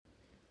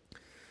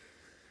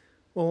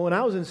Well, when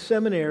I was in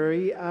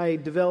seminary, I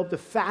developed a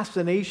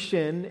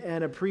fascination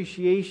and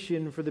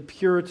appreciation for the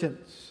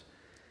Puritans.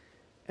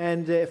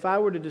 And if I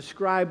were to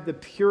describe the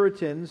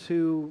Puritans,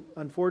 who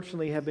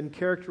unfortunately have been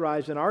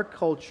characterized in our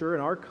culture, in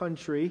our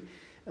country,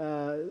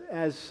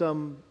 as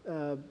some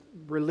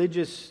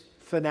religious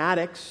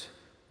fanatics,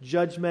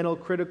 judgmental,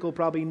 critical,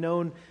 probably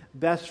known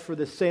best for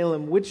the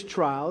Salem witch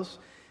trials,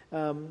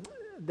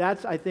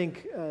 that's, I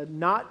think,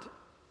 not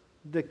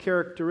the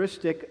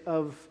characteristic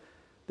of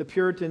the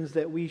Puritans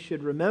that we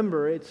should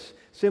remember. It's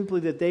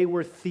simply that they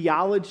were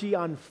theology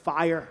on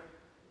fire.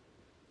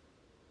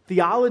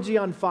 Theology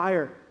on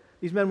fire.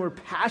 These men were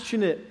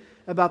passionate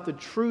about the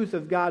truth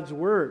of God's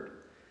Word.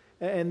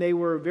 And they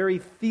were very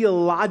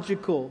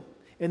theological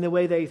in the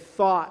way they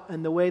thought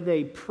and the way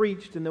they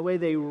preached and the way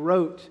they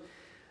wrote.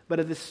 But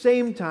at the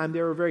same time,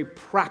 they were very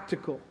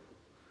practical.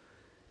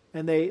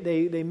 And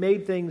they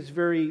made things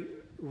very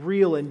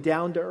real and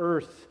down to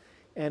earth.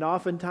 And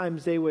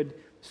oftentimes they would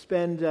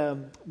spend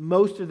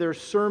most of their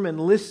sermon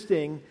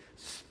listing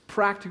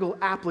practical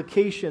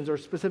applications or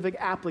specific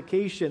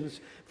applications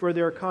for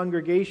their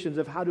congregations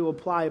of how to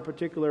apply a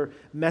particular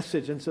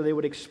message. And so they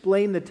would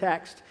explain the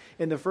text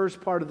in the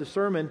first part of the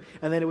sermon,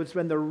 and then it would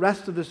spend the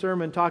rest of the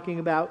sermon talking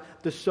about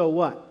the so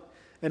what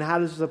and how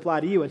does this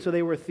apply to you. And so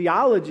they were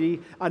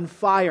theology on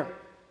fire.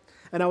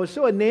 And I was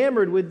so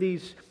enamored with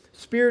these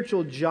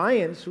spiritual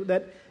giants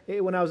that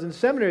when I was in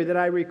seminary that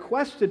I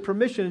requested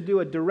permission to do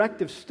a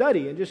directive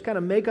study and just kind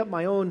of make up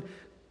my own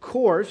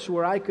course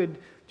where I could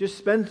just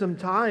spend some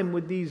time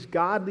with these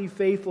godly,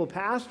 faithful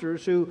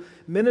pastors who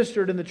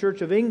ministered in the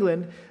Church of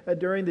England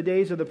during the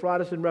days of the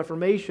Protestant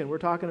Reformation. We're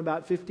talking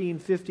about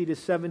 1550 to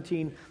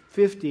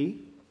 1750.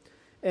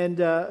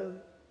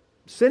 And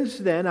since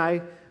then,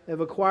 I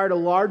have acquired a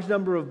large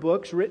number of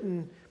books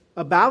written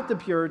about the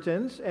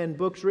Puritans and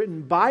books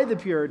written by the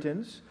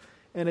Puritans,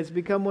 and it's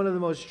become one of the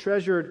most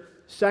treasured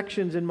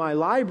sections in my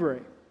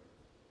library.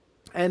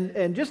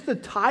 And just the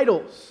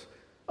titles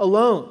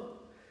alone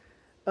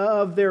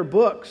of their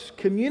books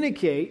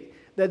communicate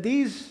that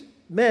these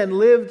men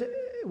lived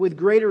with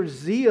greater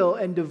zeal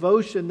and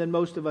devotion than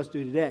most of us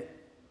do today.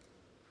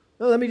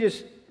 Now, let me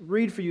just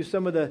read for you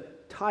some of the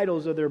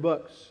titles of their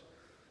books.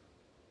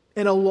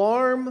 An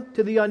Alarm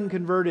to the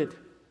Unconverted,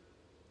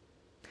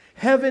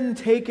 Heaven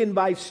Taken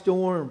by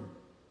Storm,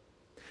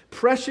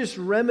 Precious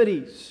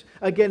Remedies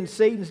Against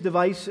Satan's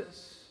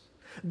Devices,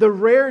 The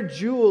Rare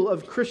Jewel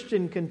of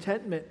Christian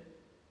Contentment,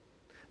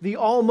 The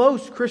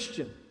Almost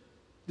Christian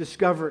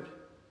Discovered.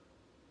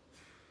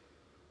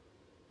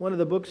 One of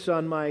the books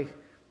on my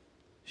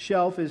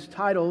shelf is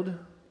titled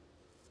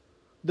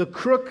The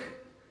Crook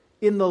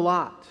in the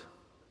Lot,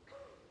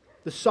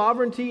 The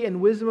Sovereignty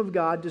and Wisdom of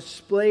God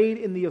Displayed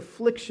in the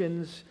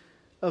Afflictions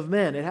of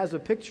Men. It has a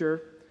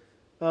picture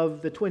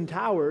of the Twin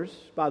Towers,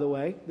 by the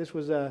way. This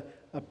was a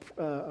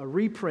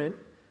reprint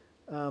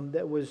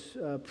that was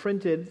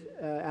printed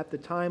at the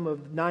time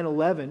of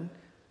 9/11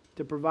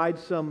 to provide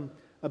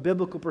a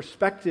biblical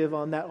perspective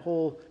on that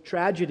whole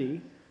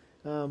tragedy.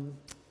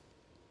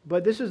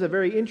 But this is a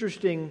very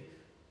interesting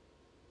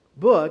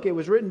book. It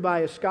was written by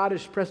a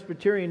Scottish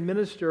Presbyterian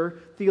minister,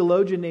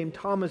 theologian named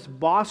Thomas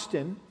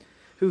Boston,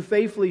 who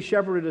faithfully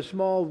shepherded a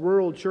small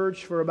rural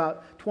church for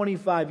about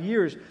 25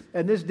 years.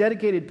 And this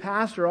dedicated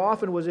pastor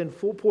often was in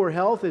poor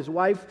health. His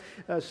wife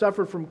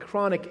suffered from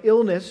chronic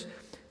illness.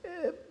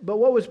 But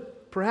what was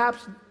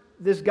perhaps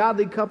this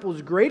godly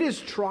couple's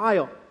greatest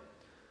trial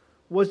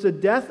was the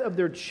death of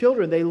their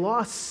children. They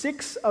lost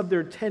 6 of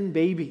their 10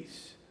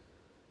 babies.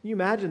 Can you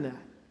imagine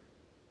that?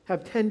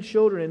 Have 10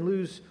 children and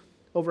lose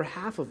over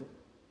half of them.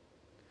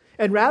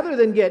 And rather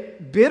than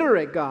get bitter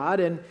at God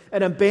and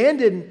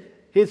abandon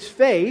his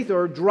faith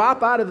or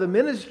drop out of the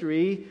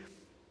ministry,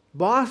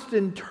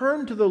 Boston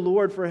turned to the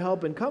Lord for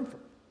help and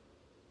comfort.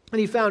 And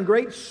he found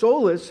great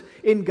solace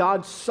in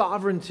God's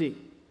sovereignty.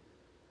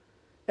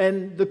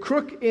 And The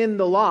Crook in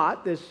the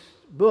Lot, this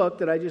book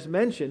that I just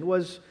mentioned,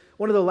 was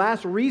one of the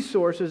last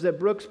resources that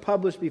Brooks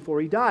published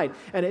before he died.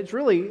 And it's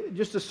really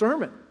just a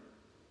sermon.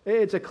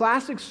 It's a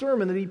classic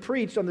sermon that he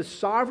preached on the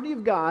sovereignty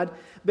of God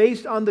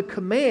based on the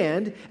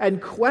command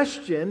and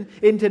question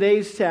in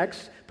today's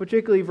text,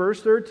 particularly verse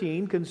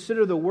 13,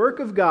 consider the work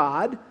of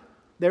God.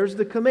 There's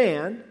the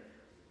command.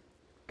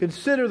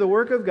 Consider the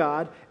work of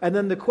God. And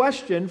then the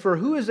question, for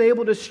who is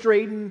able to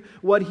straighten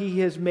what he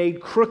has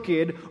made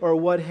crooked or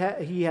what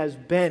he has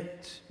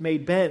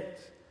made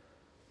bent?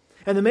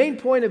 And the main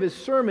point of his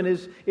sermon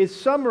is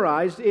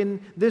summarized in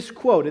this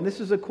quote. And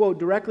this is a quote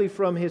directly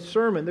from his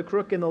sermon, The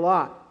Crook in the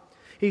Lot.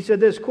 He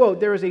said this, quote,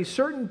 there is a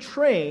certain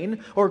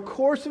train or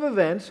course of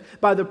events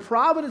by the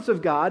providence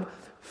of God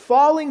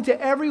falling to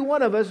every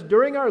one of us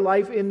during our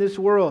life in this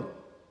world.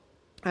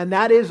 And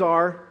that is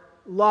our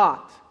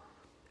lot,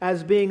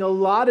 as being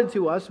allotted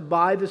to us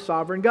by the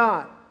sovereign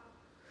God.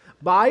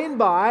 By and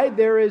by,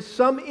 there is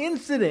some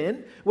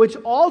incident which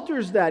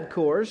alters that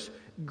course,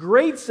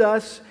 grates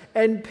us,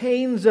 and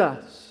pains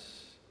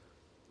us.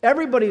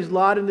 Everybody's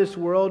lot in this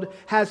world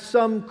has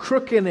some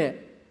crook in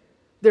it.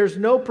 There's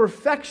no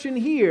perfection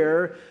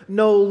here,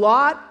 no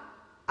lot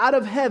out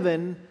of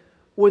heaven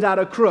without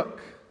a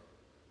crook.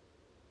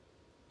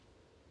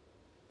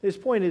 His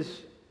point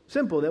is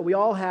simple, that we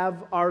all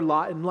have our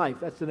lot in life.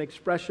 That's an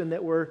expression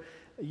that we're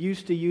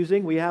used to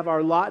using. We have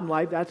our lot in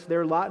life. That's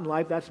their lot in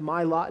life. That's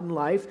my lot in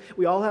life.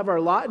 We all have our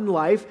lot in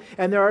life,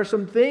 and there are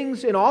some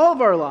things in all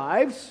of our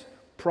lives,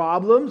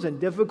 problems and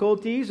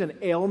difficulties and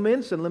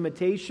ailments and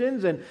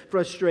limitations and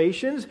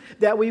frustrations,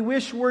 that we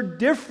wish were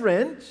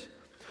different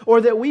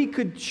or that we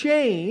could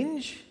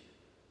change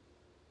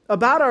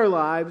about our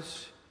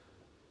lives,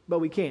 but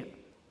we can't.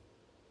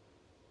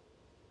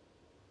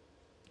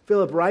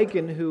 Philip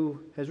Ryken,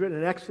 who has written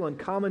an excellent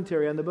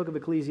commentary on the book of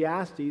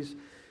Ecclesiastes,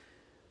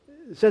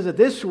 says it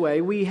this way: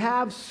 we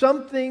have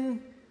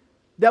something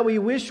that we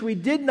wish we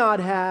did not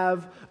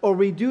have, or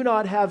we do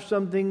not have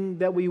something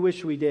that we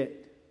wish we did.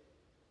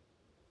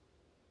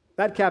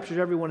 That captures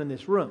everyone in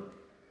this room.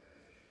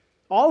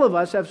 All of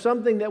us have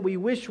something that we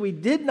wish we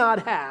did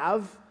not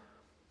have,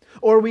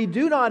 or we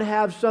do not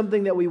have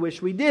something that we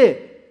wish we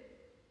did.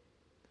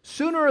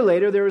 Sooner or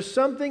later, there is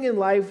something in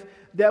life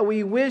that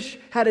we wish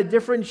had a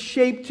different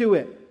shape to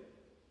it.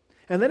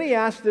 And then he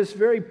asks this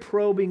very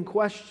probing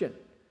question.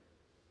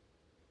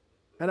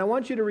 And I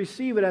want you to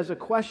receive it as a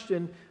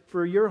question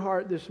for your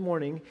heart this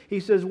morning. He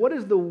says, what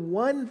is the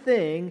one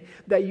thing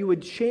that you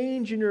would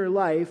change in your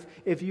life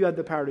if you had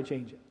the power to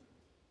change it?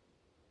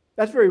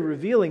 That's very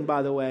revealing,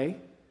 by the way,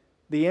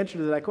 the answer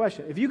to that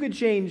question. If you could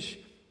change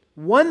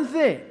one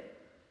thing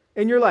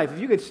in your life, if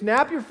you could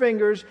snap your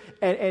fingers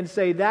and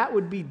say that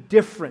would be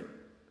different,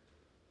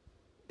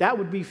 that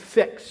would be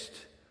fixed,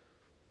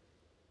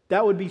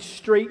 that would be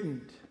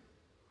straightened,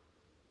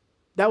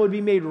 that would be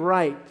made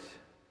right,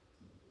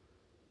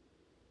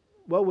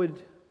 what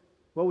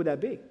would that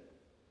be?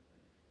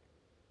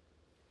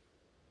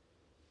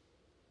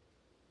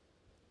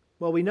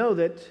 Well, we know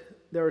that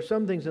there are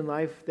some things in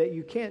life that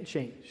you can't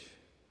change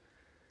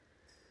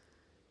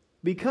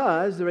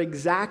because they're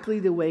exactly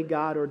the way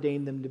God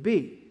ordained them to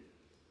be.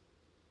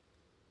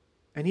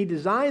 And He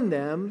designed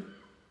them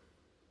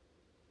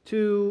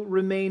to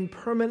remain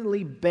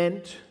permanently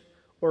bent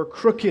or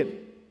crooked.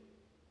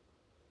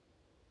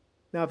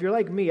 Now, if you're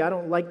like me, I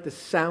don't like the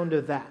sound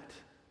of that.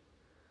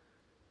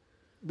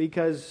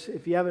 Because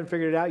if you haven't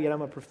figured it out yet,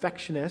 I'm a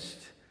perfectionist.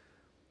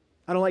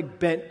 I don't like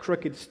bent,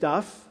 crooked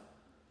stuff.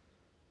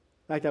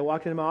 In fact, I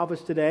walked into my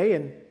office today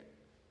and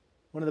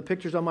one of the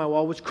pictures on my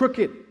wall was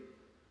crooked.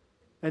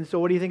 And so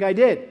what do you think I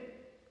did?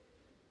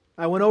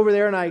 I went over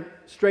there and I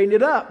straightened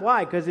it up.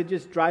 Why? Because it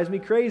just drives me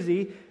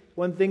crazy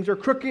when things are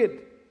crooked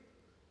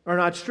or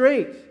not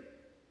straight.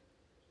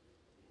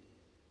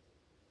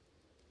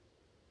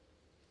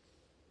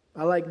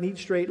 I like neat,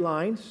 straight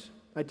lines.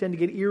 I tend to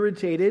get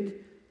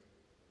irritated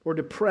or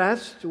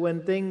depressed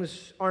when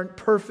things aren't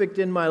perfect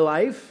in my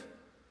life.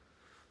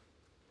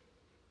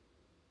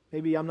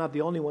 Maybe I'm not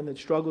the only one that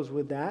struggles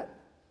with that.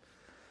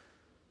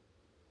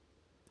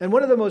 And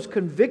one of the most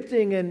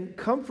convicting and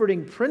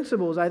comforting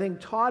principles, I think,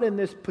 taught in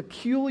this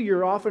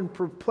peculiar, often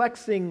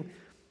perplexing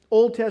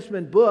Old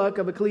Testament book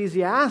of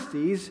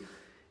Ecclesiastes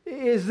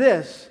is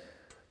this: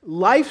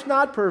 life's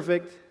not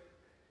perfect,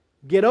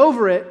 get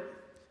over it,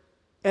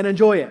 and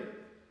enjoy it.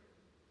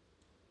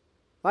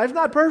 Life's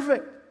not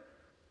perfect,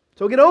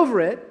 so get over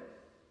it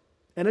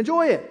and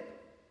enjoy it.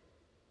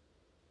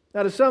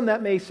 Now, to some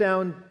that may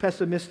sound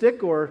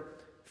pessimistic or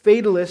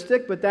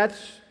fatalistic, but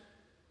that's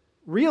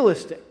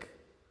realistic.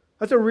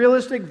 That's a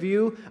realistic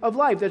view of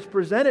life that's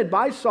presented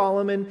by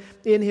Solomon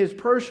in his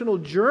personal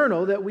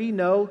journal that we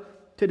know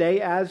today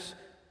as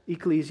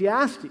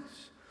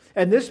Ecclesiastes.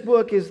 And this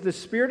book is the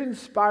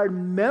Spirit-inspired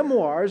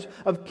memoirs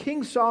of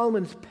King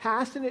Solomon's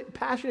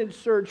passionate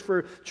search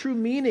for true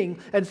meaning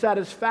and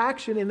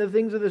satisfaction in the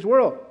things of this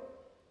world.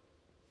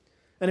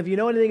 And if you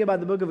know anything about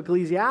the book of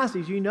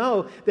Ecclesiastes, you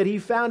know that he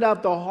found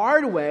out the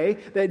hard way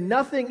that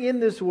nothing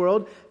this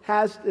world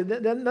has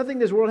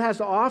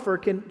to offer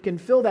can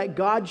fill that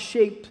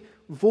God-shaped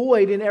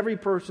void in every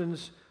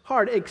person's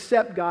heart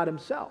except God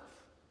Himself.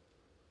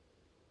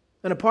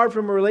 And apart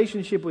from a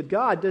relationship with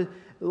God,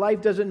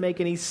 life doesn't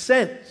make any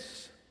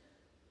sense.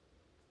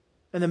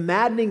 And the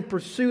maddening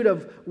pursuit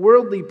of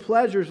worldly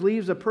pleasures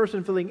leaves a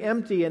person feeling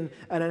empty and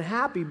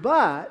unhappy.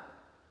 But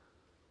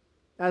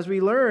as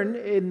we learn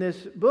in this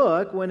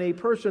book, when a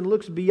person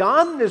looks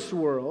beyond this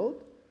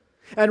world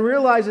and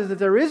realizes that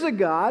there is a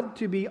God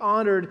to be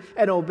honored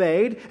and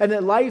obeyed, and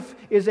that life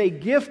is a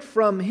gift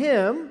from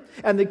Him,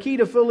 and the key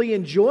to fully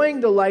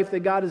enjoying the life that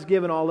God has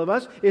given all of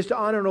us is to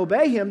honor and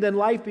obey Him, then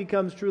life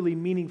becomes truly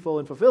meaningful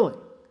and fulfilling.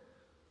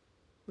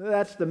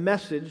 That's the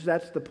message,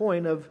 that's the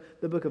point of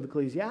the book of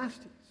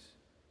Ecclesiastes.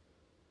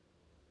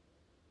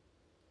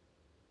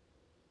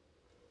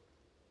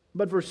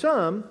 But for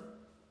some,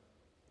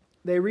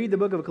 they read the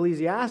book of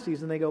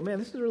Ecclesiastes and they go, man,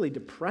 this is really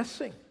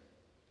depressing.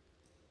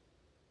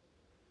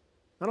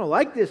 I don't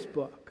like this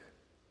book.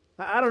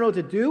 I don't know what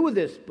to do with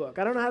this book.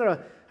 I don't know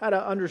how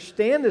to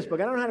understand this book.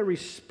 I don't know how to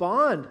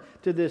respond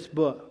to this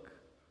book.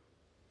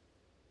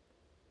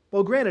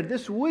 Well, granted,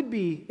 this would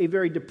be a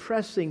very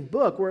depressing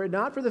book were it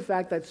not for the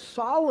fact that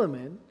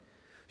Solomon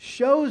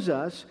shows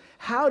us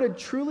how to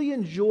truly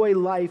enjoy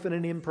life in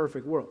an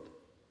imperfect world.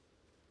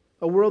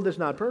 a world that's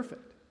not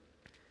perfect.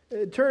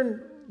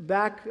 Turn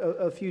back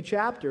a few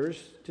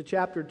chapters to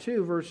chapter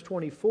 2, verse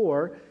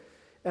 24,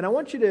 and I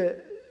want you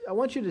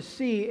to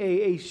see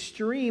a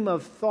stream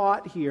of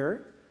thought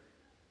here,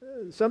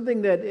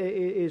 something that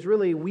is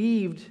really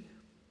weaved,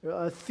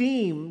 a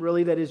theme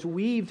really that is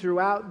weaved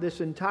throughout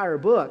this entire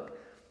book.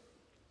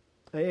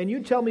 And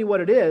you tell me what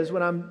it is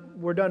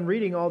when we're done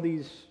reading all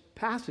these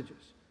passages.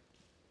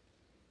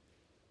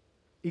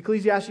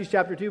 Ecclesiastes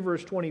chapter 2,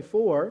 verse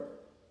 24.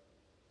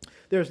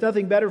 There is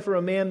nothing better for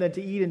a man than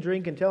to eat and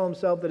drink and tell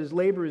himself that his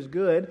labor is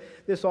good.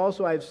 This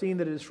also I have seen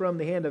that it is from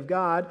the hand of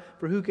God.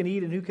 For who can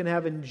eat and who can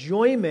have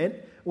enjoyment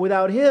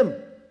without Him?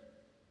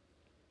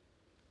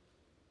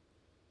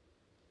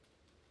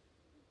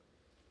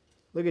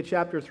 Look at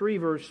chapter 3,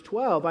 verse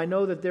 12. I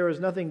know that there is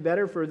nothing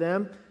better for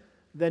them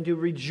than to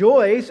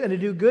rejoice and to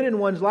do good in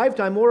one's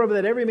lifetime. Moreover,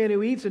 that every man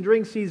who eats and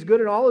drinks sees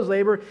good in all his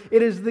labor.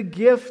 It is the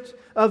gift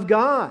of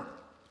God.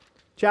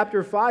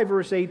 Chapter 5,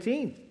 verse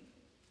 18.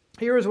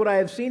 Here is what I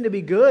have seen to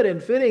be good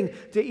and fitting,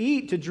 to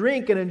eat, to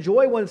drink, and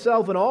enjoy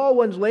oneself in all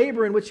one's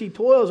labor in which he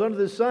toils under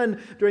the sun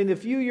during the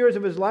few years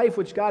of his life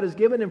which God has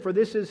given him, for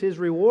this is his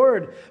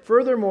reward.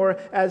 Furthermore,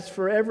 as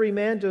for every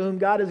man to whom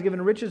God has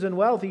given riches and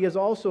wealth, He has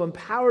also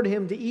empowered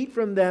him to eat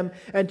from them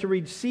and to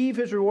receive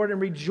his reward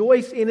and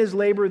rejoice in his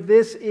labor.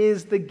 This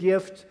is the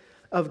gift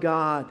of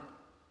God.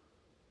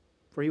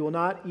 For he will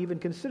not even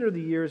consider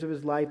the years of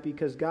his life,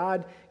 because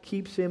God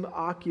keeps him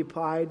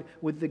occupied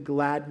with the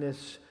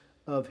gladness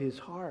of his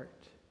heart.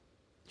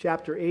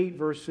 Chapter 8,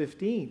 verse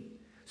 15.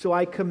 So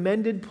I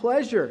commended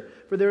pleasure,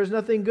 for there is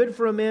nothing good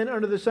for a man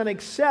under the sun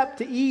except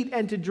to eat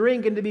and to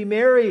drink and to be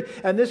merry,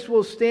 and this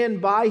will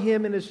stand by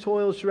him in his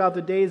toils throughout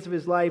the days of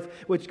his life,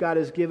 which God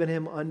has given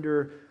him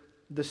under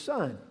the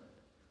sun.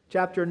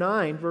 Chapter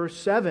 9, verse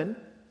 7.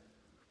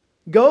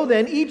 Go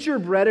then, eat your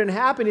bread in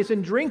happiness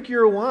and drink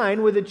your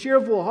wine with a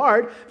cheerful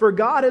heart, for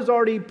God has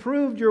already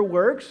proved your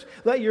works.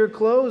 Let your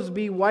clothes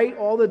be white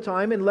all the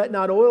time, and let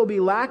not oil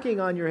be lacking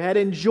on your head.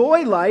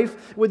 Enjoy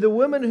life with the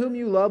women whom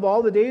you love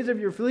all the days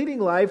of your fleeting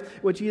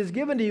life, which He has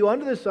given to you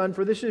under the sun,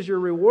 for this is your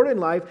reward in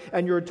life,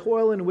 and your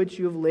toil in which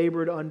you have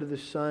labored under the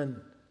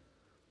sun.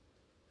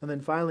 And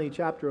then finally,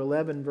 chapter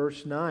 11,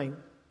 verse 9.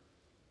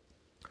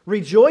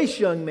 Rejoice,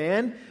 young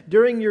man,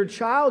 during your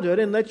childhood,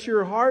 and let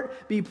your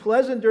heart be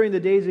pleasant during the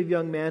days of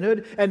young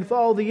manhood, and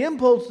follow the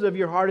impulses of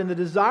your heart and the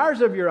desires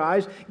of your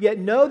eyes, yet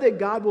know that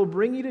God will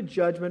bring you to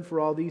judgment for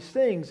all these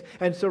things.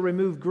 And so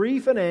remove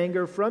grief and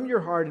anger from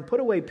your heart, and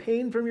put away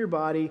pain from your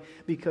body,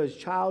 because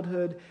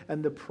childhood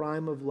and the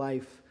prime of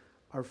life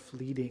are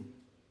fleeting.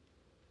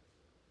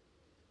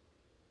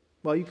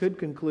 Well, you could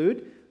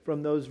conclude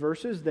from those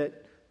verses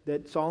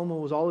that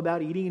Solomon was all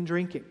about eating and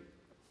drinking.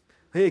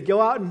 Hey,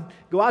 go out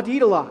to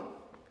eat a lot,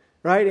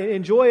 right? And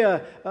enjoy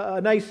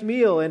a nice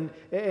meal and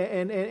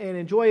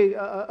enjoy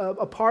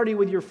a party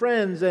with your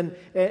friends. And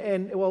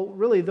well,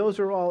 really, those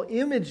are all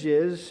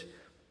images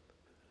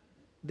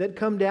that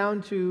come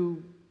down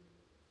to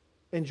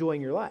enjoying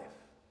your life.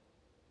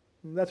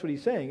 That's what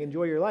he's saying.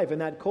 Enjoy your life.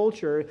 And that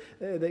culture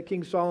that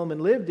King Solomon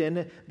lived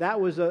in, that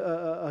was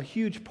a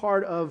huge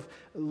part of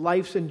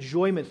life's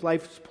enjoyments,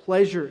 life's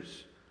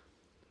pleasures.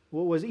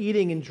 What was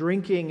eating and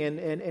drinking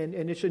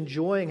and just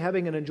enjoying,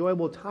 having an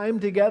enjoyable time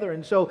together.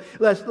 And so,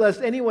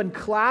 lest anyone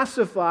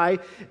classify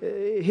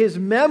his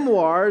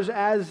memoirs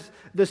as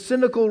the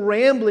cynical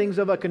ramblings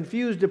of a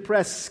confused,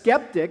 depressed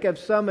skeptic,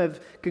 as some have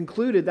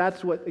concluded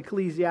that's what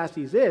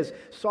Ecclesiastes is,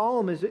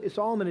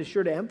 Solomon is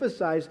sure to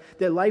emphasize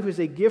that life is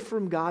a gift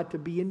from God to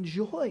be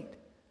enjoyed.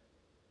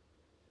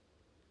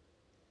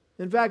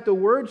 In fact, the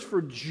words for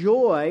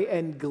joy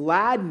and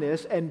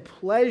gladness and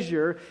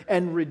pleasure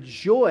and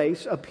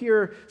rejoice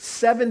appear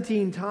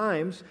 17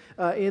 times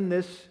in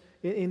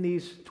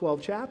these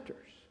 12 chapters.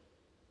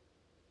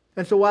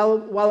 And so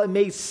while it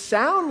may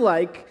sound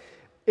like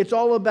it's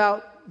all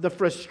about the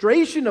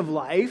frustration of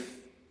life,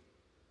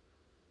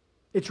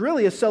 it's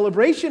really a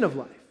celebration of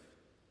life.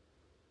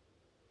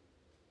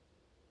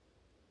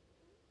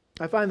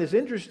 I find this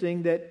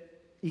interesting that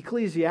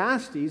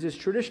Ecclesiastes is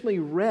traditionally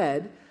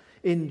read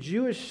in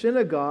Jewish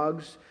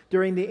synagogues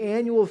during the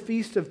annual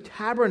Feast of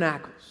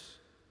Tabernacles,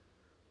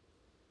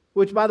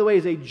 which, by the way,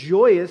 is a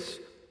joyous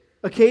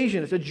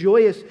occasion. It's a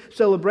joyous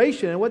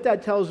celebration. And what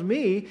that tells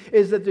me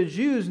is that the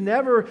Jews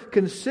never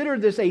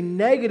considered this a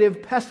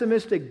negative,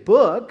 pessimistic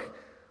book,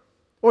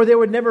 or they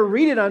would never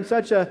read it on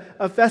such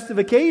a festive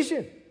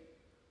occasion.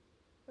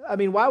 I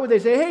mean, why would they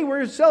say, hey,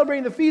 we're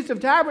celebrating the Feast of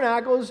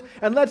Tabernacles,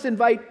 and let's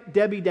invite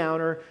Debbie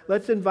Downer,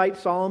 let's invite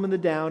Solomon the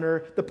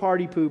Downer, the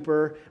party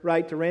pooper,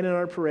 right, to rain on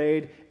our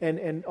parade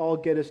and all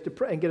get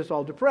us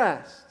all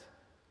depressed.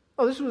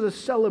 Oh, this was a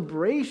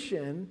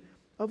celebration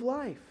of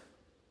life.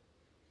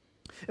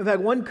 In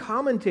fact, one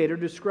commentator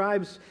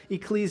describes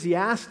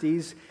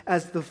Ecclesiastes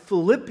as the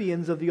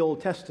Philippians of the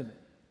Old Testament.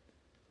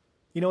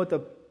 You know what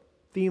the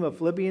theme of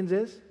Philippians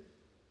is?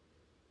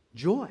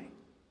 Joy.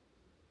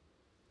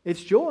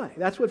 It's joy.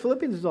 That's what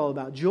Philippians is all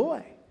about,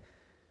 joy.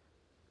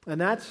 And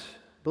that's,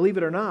 believe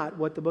it or not,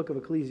 what the book of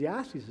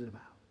Ecclesiastes is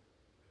about.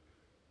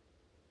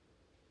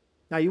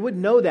 Now, you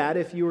wouldn't know that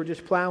if you were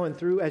just plowing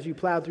through, as you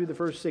plowed through the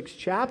first 6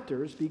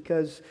 chapters,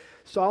 because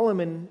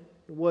Solomon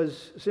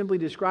was simply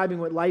describing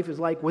what life is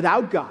like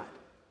without God.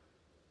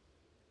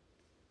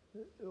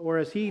 Or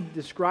as he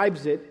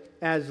describes it,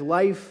 as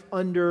life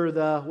under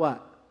the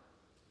what?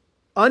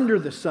 Under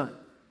the sun.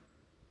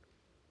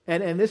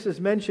 And this is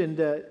mentioned,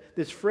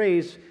 this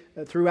phrase,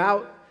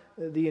 throughout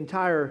the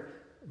entire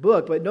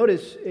book. But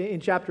notice in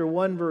chapter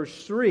 1,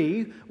 verse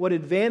 3, what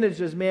advantage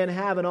does man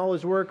have in all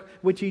his work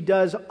which he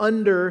does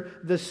under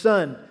the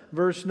sun?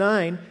 Verse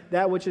 9,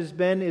 that which has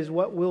been is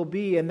what will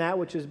be, and that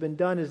which has been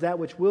done is that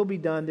which will be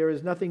done. There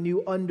is nothing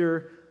new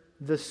under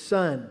the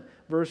sun.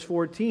 Verse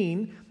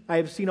 14, I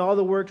have seen all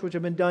the works which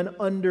have been done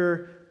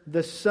under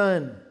the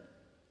sun.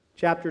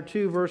 Chapter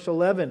 2, verse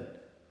 11,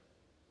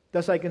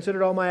 thus I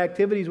considered all my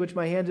activities which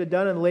my hands had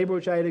done, and the labor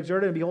which I had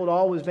exerted, and behold,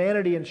 all was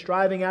vanity and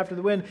striving after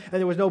the wind, and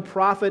there was no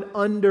profit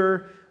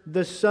under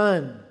the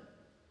sun.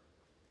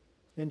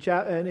 In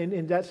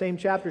that same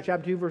chapter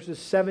 2, verses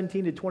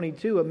 17 to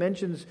 22, it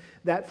mentions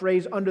that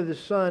phrase, under the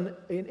sun,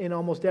 in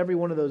almost every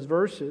one of those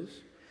verses.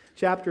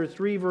 Chapter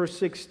 3, verse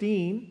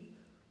 16,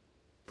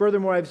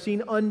 furthermore, I've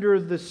seen under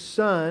the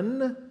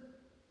sun.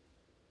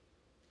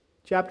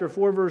 Chapter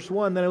 4, verse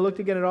 1, then I looked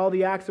again at all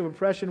the acts of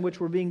oppression which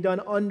were being done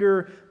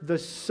under the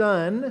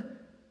sun.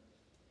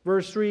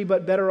 Verse 3,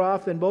 but better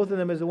off than both of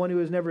them is the one who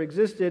has never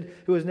existed,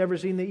 who has never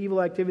seen the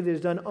evil activity that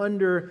is done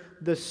under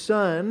the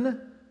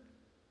sun.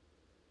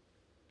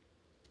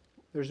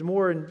 There's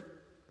more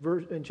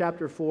in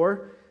chapter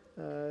 4.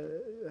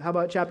 How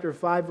about chapter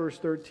 5, verse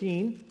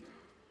 13?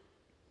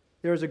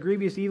 There is a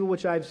grievous evil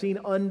which I have seen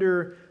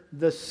under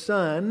the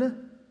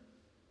sun.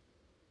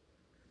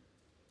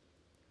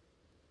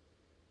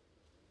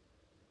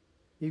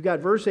 You've got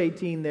verse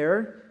 18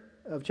 there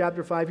of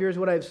chapter 5. Here's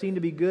what I have seen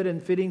to be good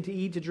and fitting to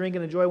eat, to drink,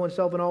 and enjoy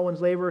oneself and all one's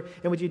labor,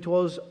 in which he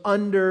toils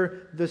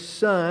under the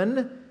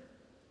sun.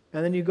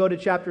 And then you go to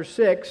chapter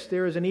 6.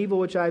 There is an evil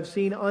which I have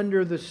seen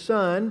under the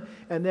sun.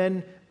 And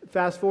then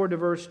fast forward to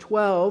verse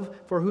 12.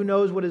 For who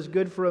knows what is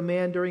good for a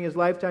man during his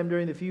lifetime,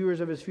 during the few years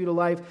of his futile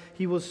life?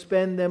 He will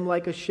spend them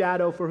like a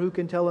shadow. For who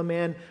can tell a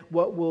man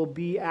what will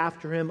be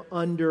after him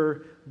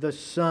under the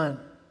sun?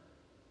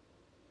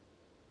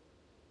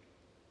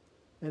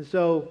 And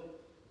so,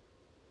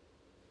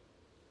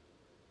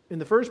 in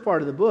the first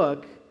part of the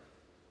book,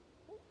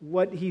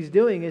 what he's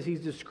doing is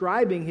he's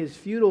describing his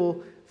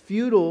futile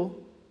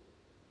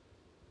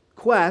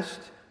quest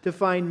to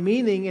find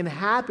meaning and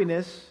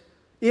happiness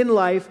in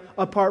life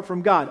apart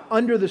from God,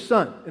 under the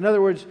sun. In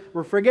other words,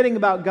 we're forgetting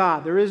about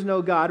God. There is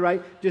no God,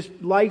 right?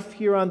 Just life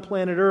here on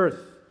planet Earth.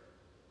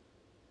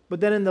 But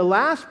then in the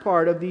last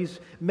part of these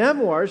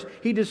memoirs,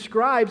 he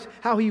describes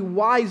how he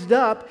wised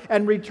up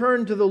and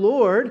returned to the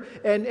Lord.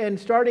 And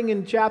starting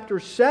in chapter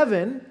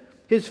 7,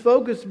 his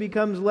focus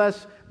becomes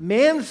less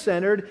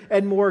man-centered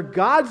and more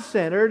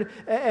God-centered.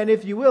 And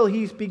if you will,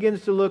 he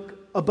begins to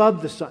look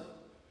above the sun.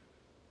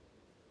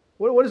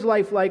 What is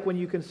life like when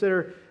you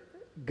consider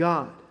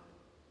God?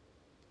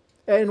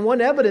 And one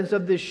evidence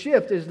of this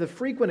shift is the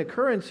frequent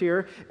occurrence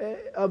here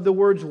of the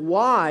words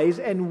wise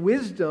and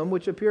wisdom,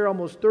 which appear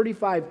almost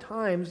 35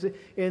 times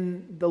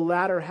in the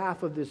latter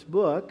half of this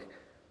book.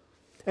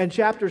 And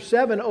chapter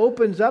 7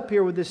 opens up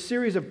here with this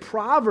series of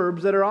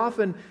proverbs that are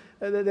often,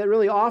 that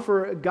really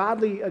offer a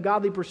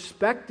godly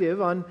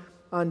perspective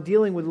on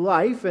dealing with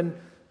life. And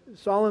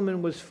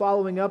Solomon was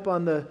following up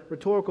on the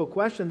rhetorical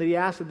question that he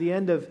asked at the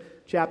end of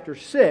chapter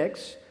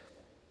 6.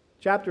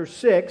 Chapter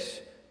 6,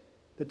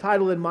 the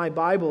title in my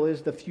Bible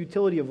is The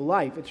Futility of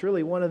Life. It's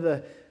really one of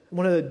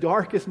the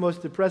darkest,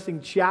 most depressing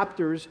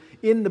chapters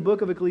in the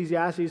book of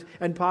Ecclesiastes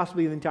and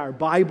possibly the entire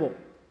Bible.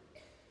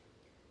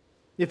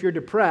 If you're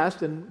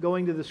depressed and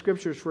going to the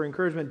Scriptures for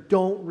encouragement,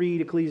 don't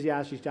read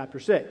Ecclesiastes chapter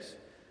 6.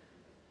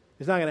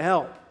 It's not going to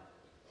help.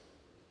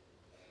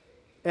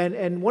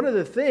 And one of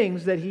the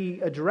things that he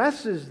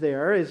addresses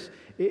there is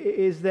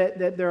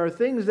that there are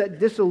things that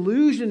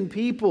disillusion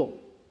people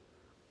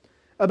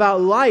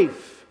about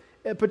life,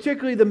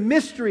 particularly the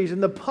mysteries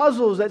and the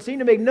puzzles that seem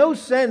to make no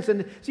sense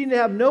and seem to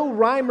have no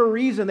rhyme or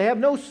reason. They have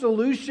no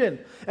solution.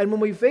 And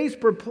when we face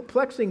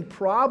perplexing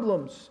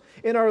problems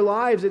in our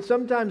lives, it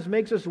sometimes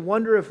makes us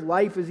wonder if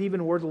life is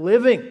even worth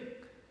living.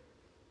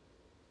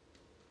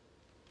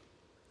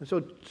 And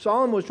so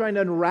Solomon was trying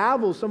to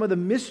unravel some of the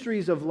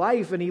mysteries of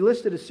life, and he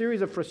listed a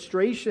series of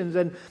frustrations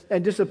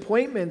and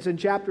disappointments in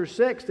chapter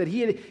 6 that he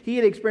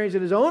had experienced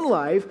in his own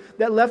life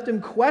that left him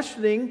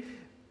questioning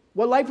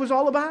what life was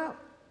all about.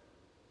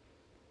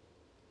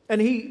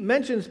 And he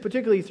mentions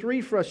particularly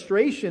 3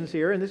 frustrations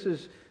here, and this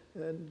is,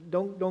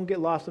 don't get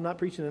lost, I'm not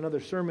preaching another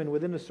sermon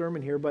within a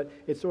sermon here, but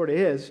it sort of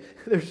is.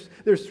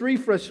 There's 3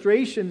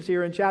 frustrations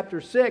here in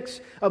chapter 6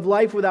 of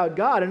life without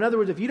God. In other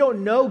words, if you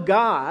don't know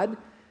God,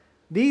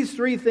 these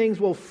 3 things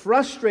will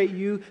frustrate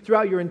you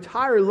throughout your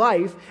entire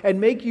life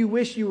and make you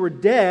wish you were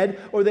dead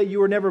or that you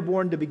were never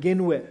born to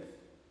begin with.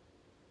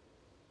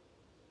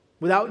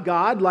 Without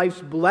God,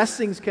 life's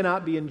blessings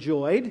cannot be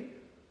enjoyed.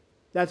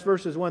 That's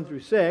verses 1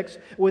 through 6.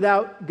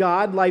 Without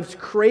God, life's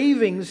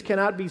cravings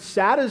cannot be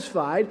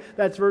satisfied.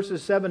 That's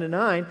verses 7 and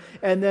 9.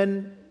 And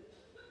then,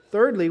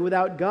 thirdly,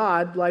 without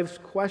God, life's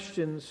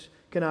questions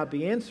cannot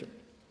be answered.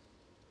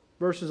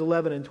 Verses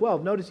 11 and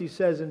 12. Notice he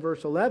says in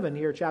verse 11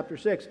 here, chapter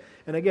 6,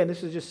 and again,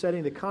 this is just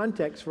setting the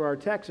context for our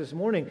text this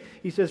morning.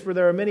 He says, "For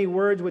there are many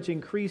words which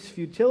increase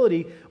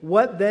futility.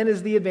 What then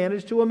is the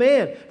advantage to a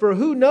man? For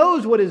who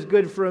knows what is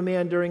good for a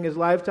man during his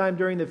lifetime,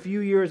 during the few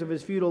years of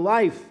his futile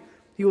life?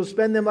 He will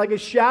spend them like a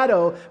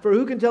shadow. For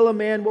who can tell a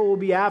man what will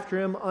be after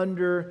him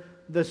under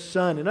the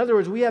sun?" In other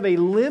words, we have a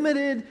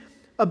limited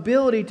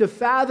ability to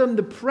fathom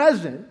the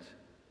present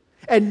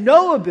and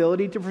no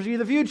ability to foresee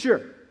the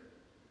future,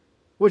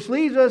 which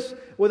leaves us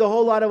with a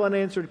whole lot of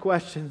unanswered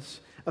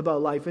questions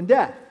about life and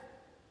death.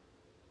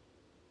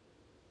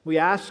 We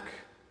ask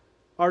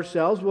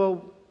ourselves,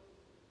 well,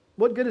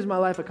 what good is my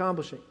life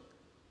accomplishing?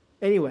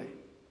 Anyway,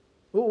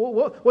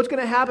 what's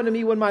going to happen to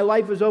me when my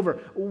life is over?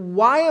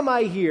 Why am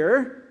I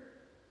here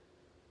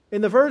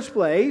in the first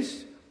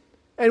place?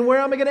 And where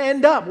am I going to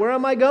end up? Where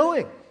am I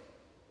going?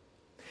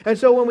 And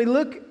so when we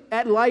look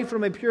at life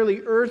from a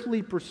purely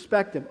earthly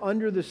perspective,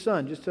 under the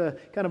sun, just a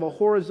kind of a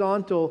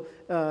horizontal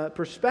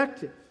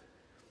perspective,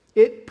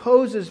 it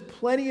poses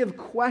plenty of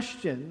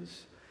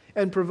questions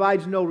and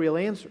provides no real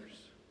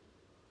answers.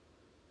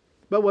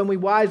 But when we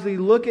wisely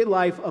look at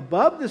life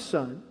above the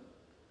sun,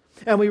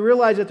 and we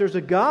realize that there's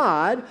a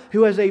God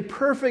who has a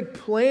perfect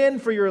plan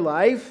for your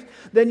life,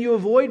 then you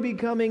avoid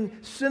becoming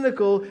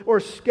cynical or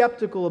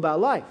skeptical about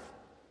life.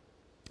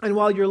 And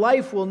while your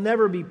life will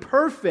never be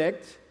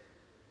perfect,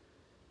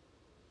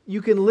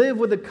 you can live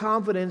with the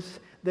confidence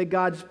that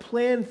God's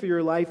plan for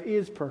your life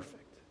is perfect.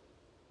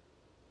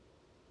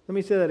 Let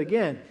me say that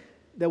again.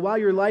 That while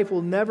your life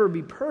will never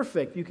be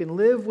perfect, you can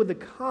live with the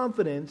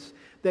confidence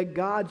that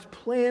God's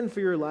plan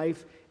for your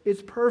life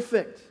is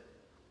perfect.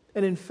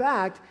 And in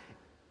fact,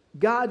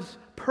 God's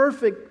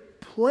perfect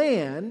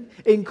plan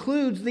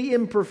includes the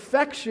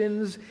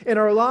imperfections in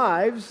our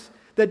lives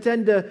that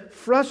tend to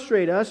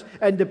frustrate us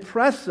and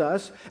depress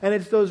us, and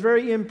it's those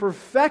very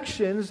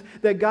imperfections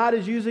that God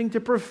is using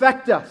to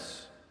perfect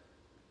us.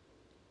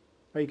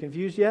 Are you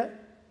confused yet?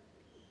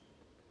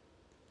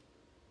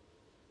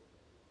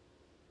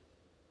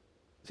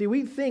 See,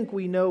 we think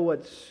we know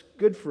what's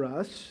good for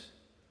us.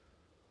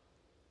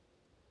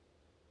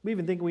 We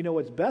even think we know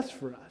what's best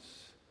for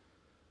us.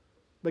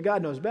 But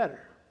God knows better.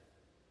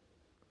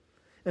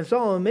 And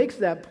Solomon makes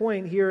that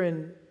point here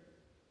in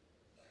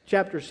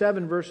chapter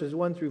 7, verses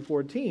 1 through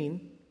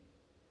 14.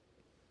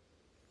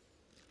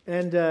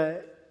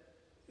 And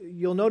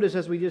you'll notice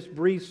as we just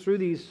breeze through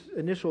these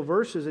initial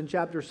verses in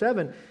chapter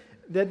 7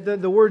 that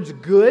the words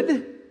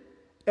good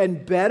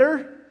and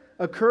better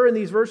occur in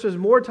these verses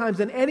more times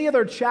than any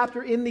other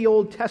chapter in the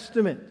Old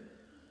Testament.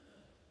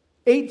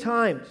 8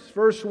 times.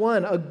 Verse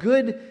 1, a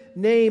good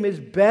name is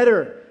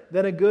better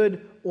than a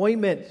good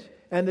ointment,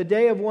 and the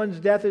day of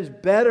one's death is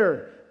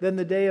better than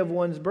the day of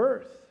one's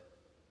birth.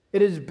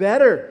 It is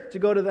better to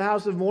go to the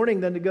house of mourning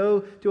than to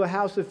go to a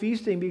house of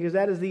feasting, because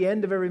that is the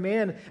end of every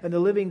man, and the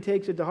living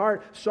takes it to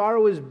heart.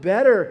 Sorrow is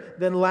better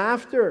than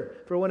laughter,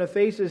 for when a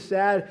face is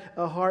sad,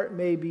 a heart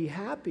may be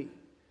happy.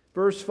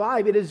 Verse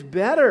 5, it is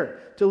better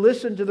to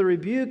listen to the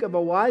rebuke of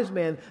a wise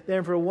man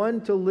than for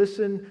one to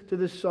listen to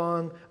the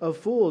song of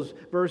fools.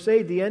 Verse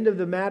 8, the end of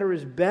the matter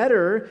is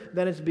better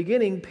than its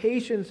beginning.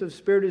 Patience of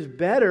spirit is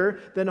better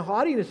than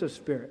haughtiness of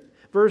spirit.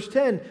 Verse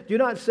 10, do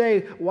not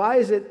say, why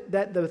is it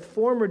that the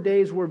former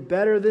days were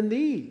better than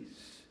these?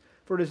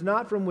 For it is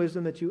not from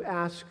wisdom that you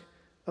ask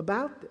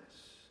about this.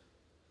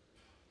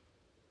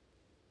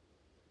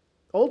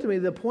 Ultimately,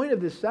 the point of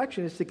this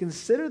section is to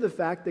consider the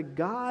fact that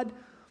God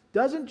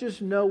doesn't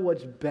just know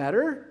what's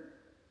better,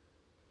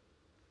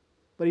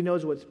 but He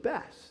knows what's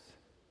best.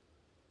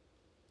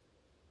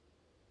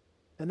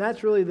 And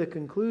that's really the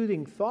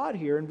concluding thought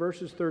here in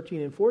verses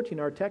 13 and 14,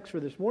 our text for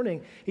this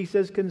morning. He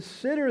says,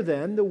 consider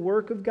then the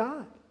work of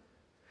God.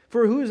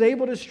 For who is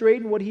able to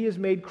straighten what He has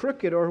made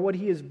crooked or what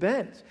He has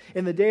bent?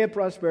 In the day of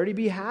prosperity,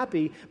 be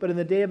happy, but in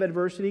the day of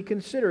adversity,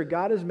 consider.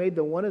 God has made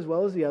the one as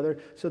well as the other,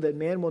 so that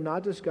man will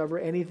not discover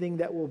anything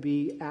that will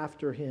be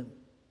after him.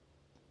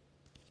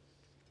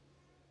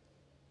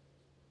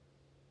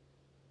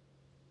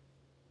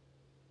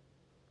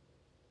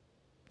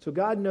 So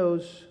God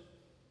knows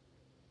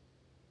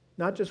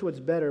not just what's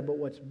better, but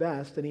what's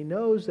best. And He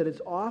knows that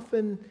it's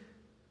often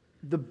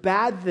the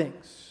bad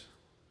things,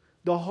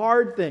 the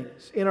hard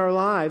things in our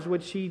lives,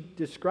 which He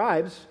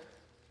describes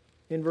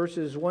in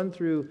verses 1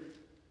 through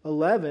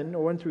 11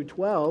 or 1 through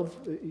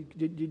 12.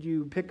 Did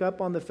you pick up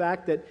on the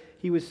fact that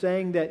He was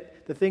saying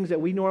that the things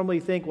that we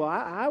normally think, well,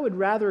 I would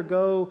rather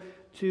go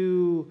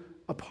to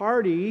a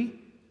party,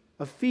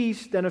 a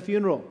feast, than a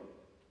funeral.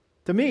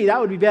 To me, that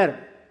would be better.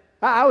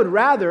 I would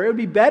rather, it would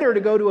be better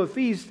to go to a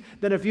feast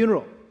than a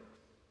funeral.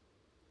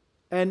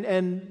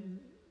 And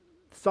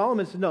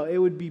Solomon says, no, it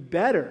would be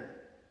better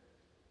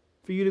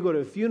for you to go to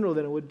a funeral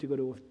than it would to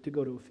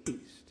go to a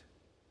feast.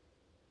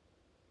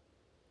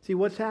 See,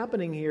 what's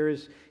happening here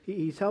is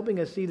he's helping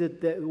us see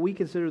that we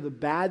consider the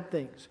bad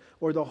things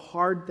or the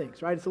hard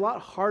things, right? It's a lot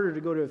harder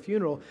to go to a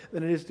funeral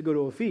than it is to go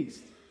to a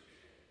feast.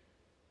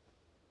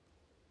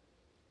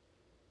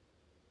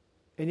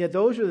 And yet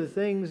those are the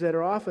things that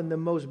are often the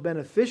most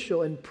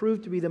beneficial and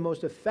prove to be the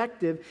most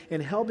effective in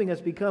helping us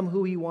become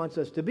who he wants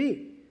us to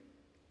be.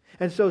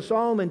 And so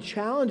Solomon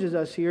challenges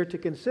us here to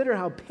consider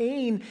how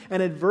pain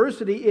and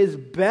adversity is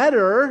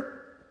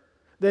better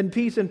than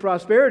peace and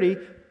prosperity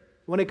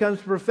when it comes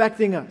to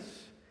perfecting us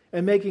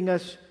and making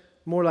us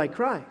more like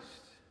Christ.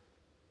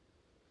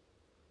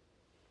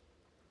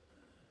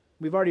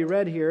 We've already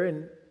read here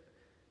in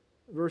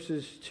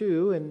verses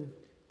 2 and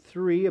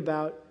 3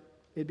 about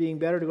it being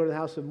better to go to the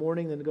house of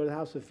mourning than to go to the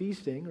house of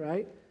feasting,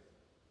 right?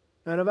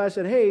 And if I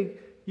said, hey,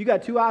 you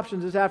got two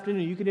options this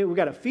afternoon. We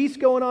got a feast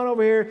going on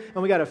over here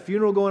and we got a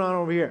funeral going on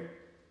over here.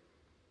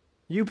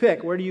 You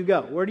pick. Where do you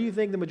go? Where do you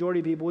think the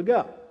majority of people would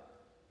go?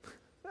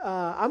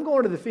 I'm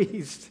going to the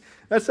feast.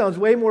 That sounds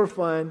way more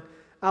fun.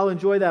 I'll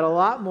enjoy that a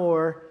lot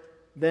more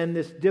than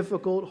this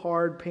difficult,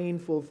 hard,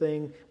 painful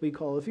thing we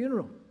call a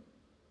funeral.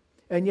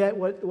 And yet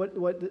what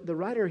the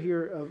writer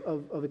here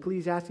of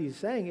Ecclesiastes is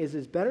saying is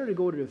it's better to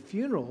go to a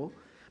funeral,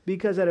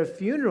 because at a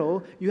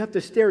funeral you have to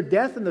stare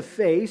death in the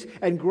face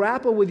and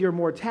grapple with your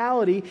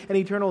mortality and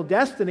eternal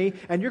destiny,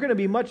 and you're going to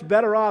be much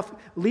better off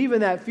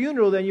leaving that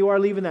funeral than you are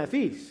leaving that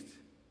feast.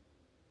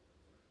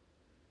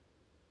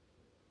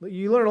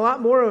 You learn a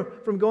lot more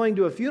from going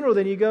to a funeral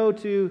than you going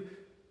to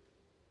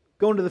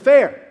the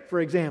fair,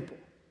 for example.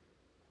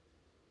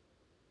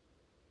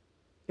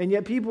 And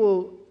yet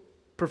people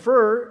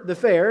prefer the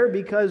fair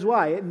because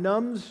why? It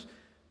numbs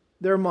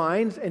their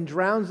minds and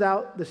drowns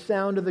out the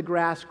sound of the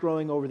grass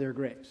growing over their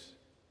graves.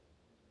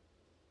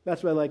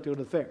 That's why I like to go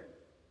to the fair.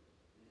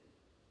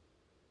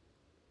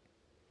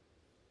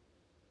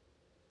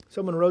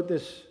 Someone wrote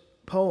this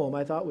poem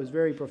I thought was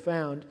very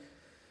profound.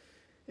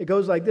 It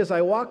goes like this: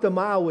 I walked a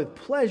mile with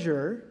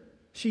pleasure,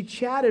 she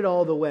chatted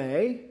all the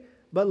way,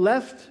 but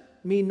left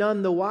me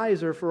none the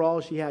wiser for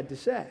all she had to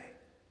say.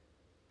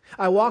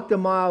 I walked a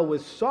mile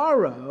with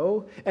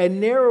sorrow, and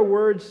narrow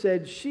words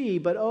said she,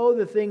 but oh,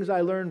 the things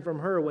I learned from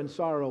her when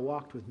sorrow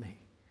walked with me.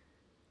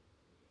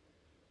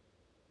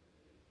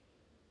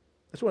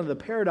 That's one of the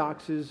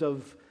paradoxes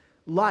of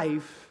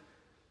life,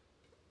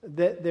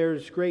 that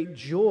there's great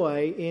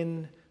joy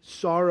in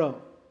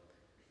sorrow.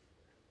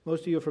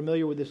 Most of you are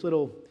familiar with this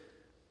little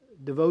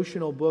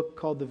devotional book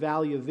called The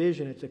Valley of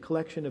Vision. It's a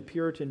collection of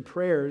Puritan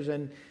prayers,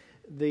 and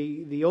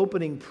the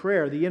opening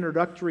prayer, the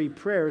introductory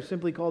prayer, is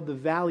simply called the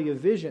Valley of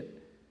Vision.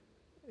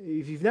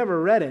 If you've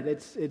never read it,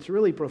 it's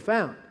really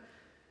profound.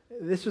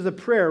 This is a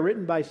prayer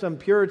written by some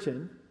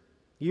Puritan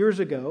years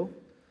ago.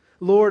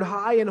 Lord,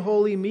 high and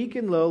holy, meek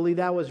and lowly,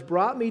 thou hast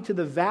brought me to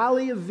the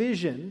valley of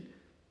vision.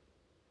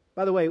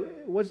 By the way,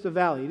 what's the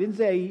valley? He didn't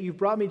say you've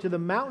brought me to the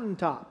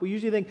mountaintop. We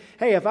usually think,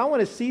 hey, if I want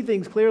to see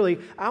things clearly,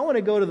 I want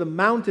to go to the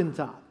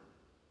mountaintop.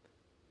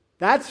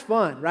 That's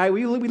fun, right?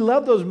 We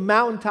love those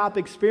mountaintop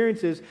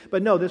experiences.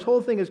 But no, this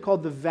whole thing is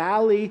called the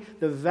valley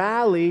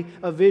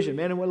of vision.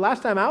 Man, and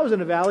last time I was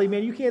in a valley,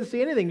 man, you can't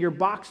see anything. You're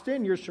boxed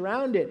in. You're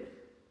surrounded.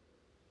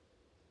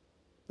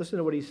 Listen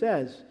to what he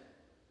says.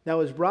 Thou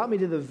hast brought me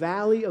to the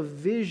valley of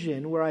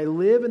vision, where I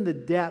live in the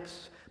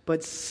depths,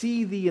 but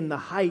see thee in the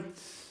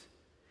heights.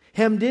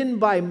 Hemmed in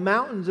by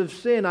mountains of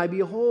sin, I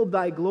behold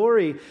thy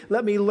glory.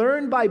 Let me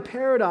learn by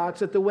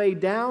paradox that the way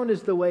down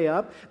is the way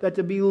up, that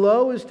to be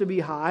low is to be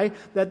high,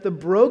 that the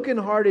broken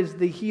heart is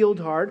the healed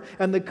heart,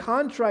 and the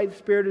contrite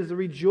spirit is the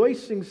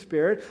rejoicing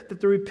spirit, that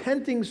the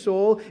repenting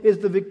soul is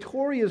the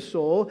victorious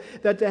soul,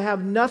 that to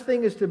have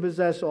nothing is to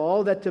possess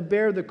all, that to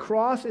bear the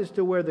cross is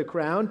to wear the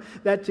crown,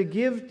 that to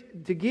give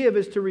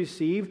is to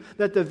receive,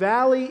 that the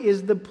valley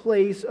is the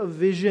place of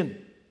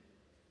vision.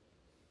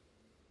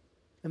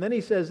 And then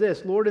he says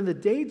this, Lord, in the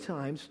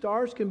daytime,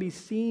 stars can be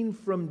seen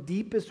from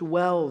deepest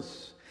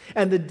wells,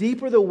 and the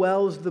deeper the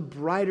wells, the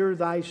brighter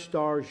thy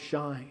stars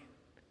shine.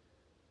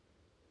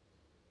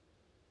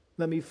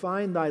 Let me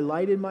find thy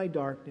light in my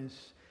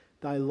darkness,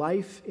 thy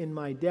life in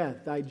my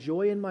death, thy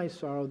joy in my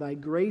sorrow, thy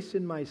grace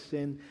in my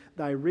sin,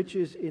 thy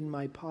riches in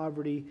my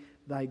poverty,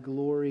 thy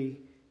glory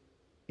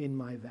in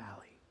my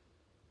valley.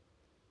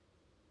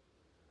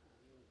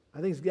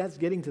 I think that's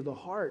getting to the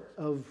heart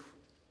of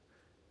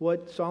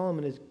what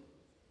Solomon is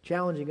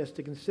challenging us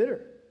to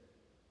consider.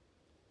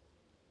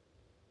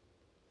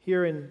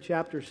 Here in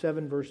chapter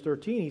 7, verse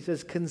 13, he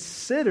says,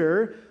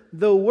 consider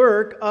the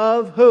work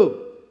of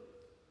who?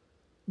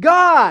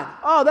 God!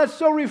 Oh, that's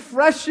so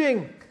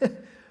refreshing.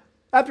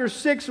 After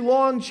 6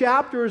 long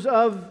chapters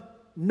of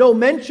no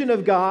mention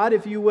of God,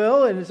 if you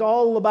will, and it's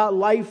all about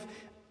life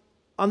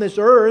on this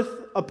earth,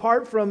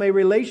 apart from a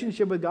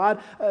relationship with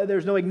God,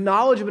 there's no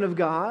acknowledgement of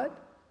God.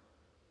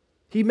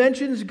 He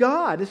mentions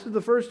God. This is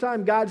the first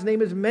time God's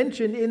name is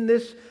mentioned in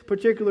this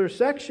particular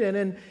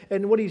section.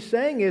 And what he's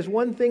saying is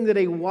one thing that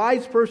a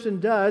wise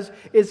person does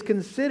is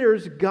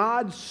considers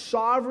God's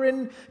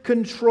sovereign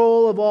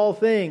control of all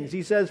things.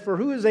 He says, "For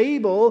who is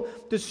able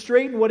to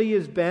straighten what he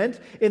has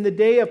bent? In the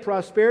day of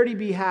prosperity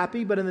be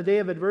happy, but in the day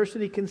of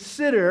adversity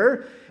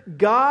consider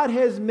God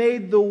has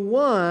made the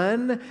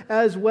one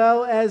as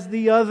well as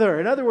the other."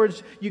 In other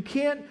words, you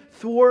can't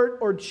thwart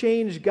or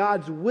change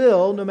God's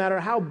will no matter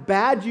how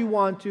bad you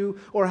want to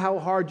or how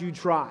hard you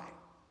try.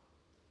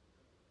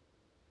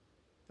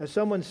 As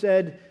someone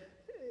said,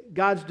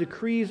 God's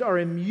decrees are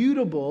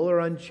immutable or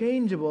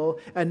unchangeable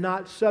and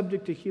not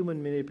subject to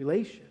human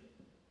manipulation.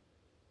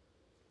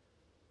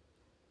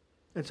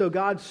 And so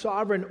God's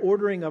sovereign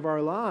ordering of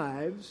our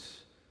lives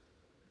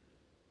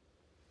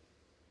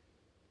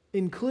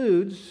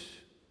includes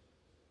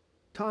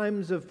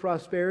times of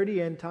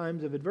prosperity and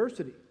times of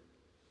adversity.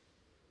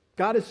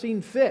 God has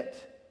seen fit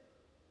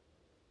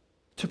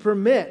to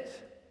permit,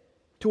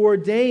 to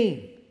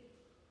ordain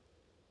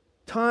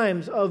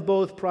times of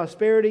both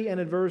prosperity and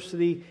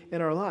adversity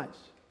in our lives.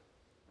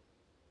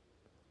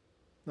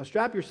 Now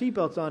strap your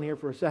seatbelts on here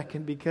for a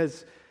second,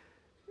 because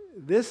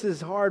this is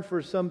hard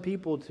for some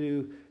people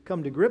to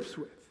come to grips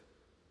with.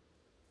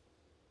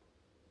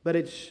 But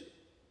it's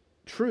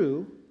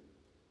true,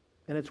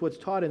 and it's what's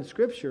taught in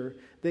Scripture,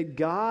 that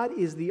God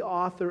is the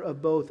author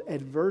of both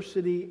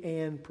adversity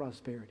and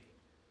prosperity.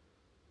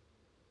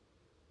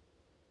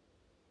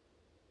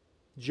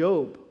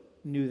 Job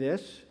knew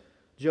this.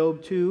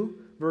 Job 2,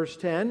 verse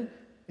 10,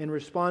 in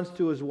response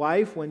to his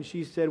wife when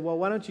she said, "Well,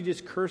 why don't you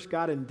just curse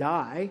God and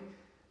die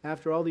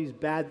after all these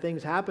bad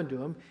things happened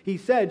to him?" He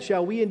said,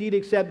 "Shall we indeed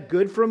accept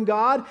good from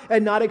God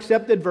and not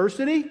accept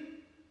adversity?"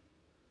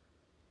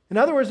 In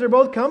other words, they're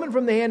both coming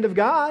from the hand of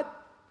God.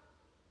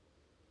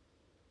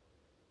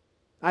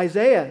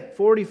 Isaiah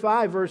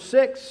 45, verse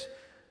 6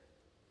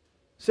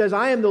 says,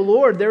 "I am the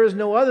Lord, there is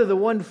no other, the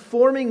one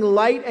forming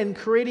light and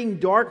creating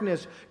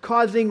darkness,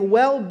 causing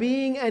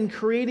well-being and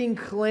creating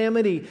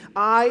calamity.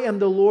 I am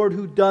the Lord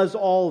who does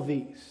all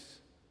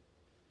these."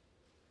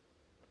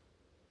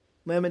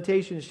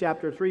 Lamentations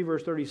chapter 3,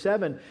 verse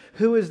 37,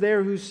 "Who is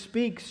there who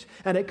speaks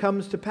and it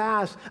comes to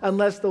pass,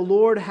 unless the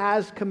Lord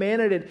has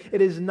commanded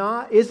it?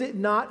 Is it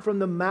not from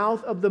the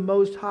mouth of the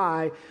Most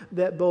High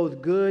that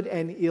both good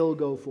and ill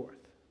go forth?"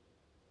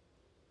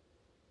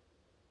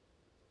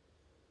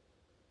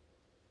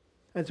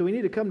 And so we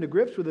need to come to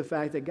grips with the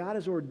fact that God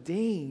has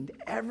ordained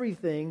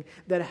everything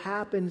that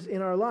happens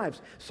in our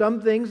lives.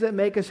 Some things that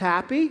make us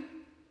happy,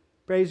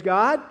 praise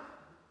God,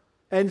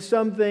 and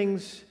some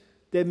things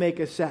that make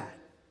us sad.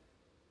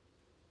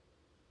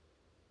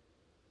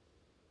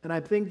 And I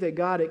think that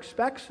God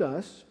expects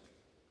us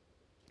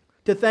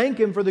to thank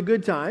Him for the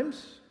good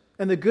times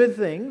and the good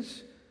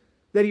things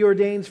that He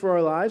ordains for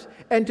our lives,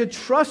 and to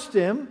trust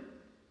Him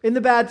in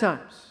the bad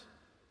times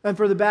and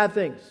for the bad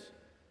things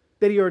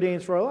that He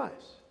ordains for our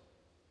lives.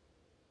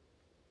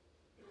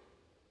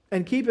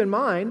 And keep in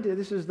mind,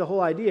 this is the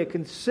whole idea,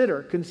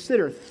 consider,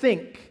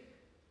 think.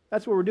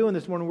 That's what we're doing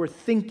this morning. We're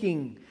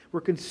thinking, we're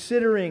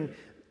considering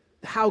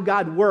how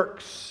God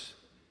works.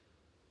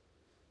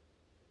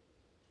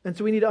 And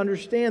so we need to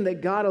understand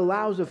that God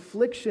allows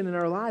affliction in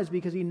our lives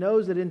because He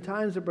knows that in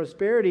times of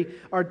prosperity,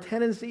 our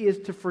tendency is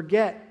to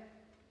forget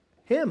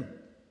Him.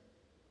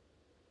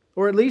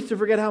 Or at least to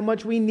forget how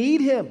much we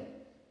need Him.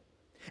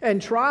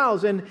 And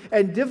trials and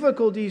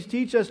difficulties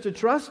teach us to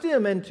trust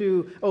Him and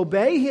to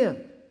obey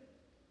Him.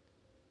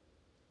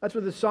 That's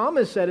what the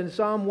psalmist said in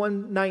Psalm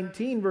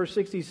 119, verse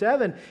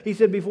 67. He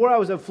said, "Before I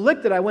was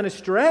afflicted, I went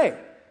astray."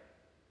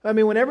 I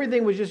mean, when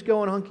everything was just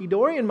going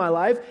hunky-dory in my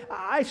life,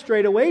 I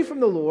strayed away from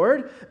the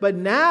Lord. But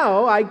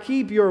now I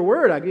keep your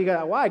word.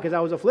 Why? Because I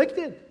was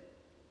afflicted.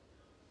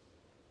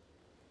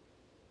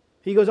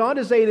 He goes on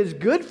to say, "It is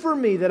good for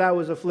me that I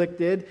was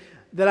afflicted,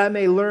 that I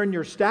may learn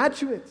your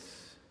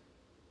statutes."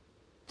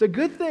 It's a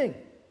good thing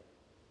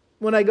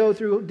when I go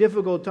through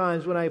difficult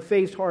times, when I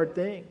face hard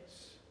things.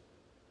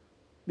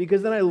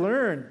 Because then I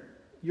learn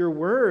your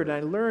word.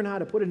 I learn how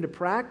to put into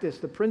practice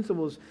the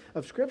principles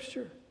of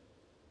Scripture.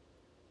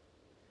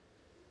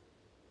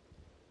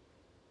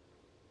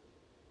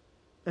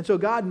 And so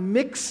God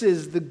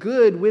mixes the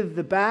good with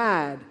the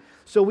bad,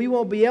 so we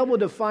won't be able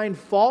to find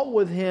fault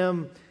with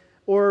Him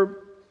or,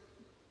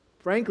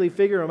 frankly,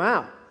 figure Him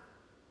out.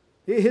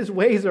 His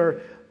ways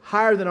are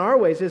higher than our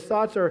ways. His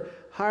thoughts are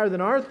higher than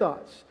our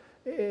thoughts.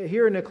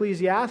 Here in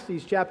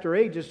Ecclesiastes chapter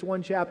 8, just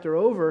one chapter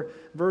over,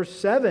 verse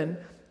 7,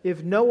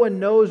 "If no one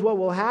knows what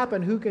will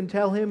happen, who can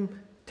tell him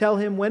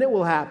when it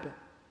will happen?"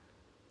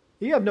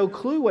 You have no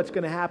clue what's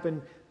going to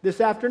happen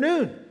this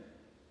afternoon,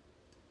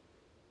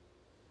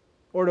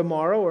 or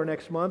tomorrow, or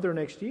next month, or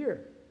next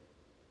year.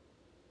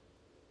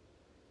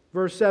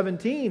 Verse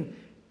 17,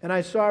 "And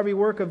I saw every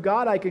work of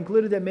God. I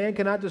concluded that man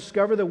cannot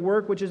discover the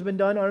work which has been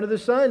done under the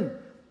sun.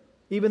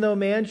 Even though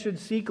man should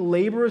seek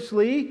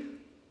laboriously,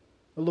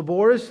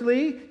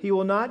 he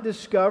will not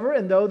discover.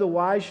 And though the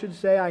wise should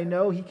say, 'I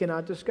know,' he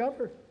cannot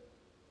discover."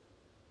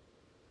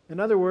 In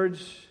other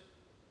words,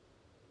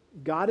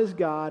 God is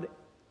God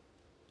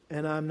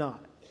and I'm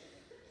not.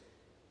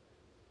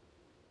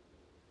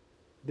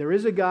 There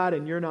is a God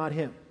and you're not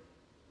Him.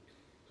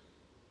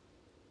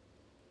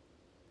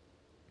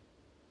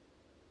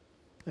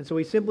 And so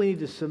we simply need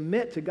to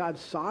submit to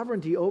God's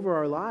sovereignty over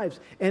our lives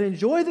and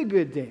enjoy the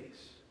good days.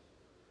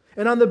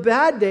 And on the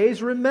bad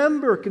days,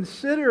 remember,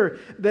 consider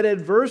that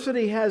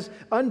adversity has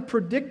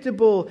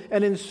unpredictable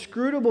and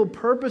inscrutable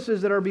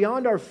purposes that are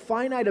beyond our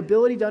finite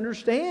ability to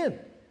understand.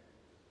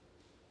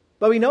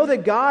 But we know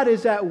that God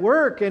is at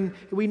work, and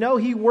we know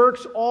He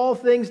works all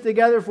things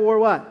together for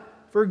what?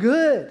 For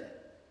good.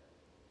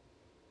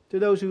 To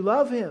those who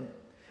love Him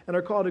and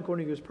are called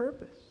according to His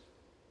purpose.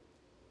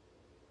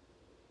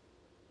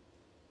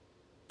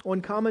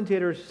 One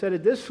commentator said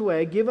it this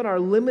way: given our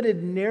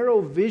limited,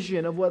 narrow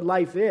vision of what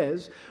life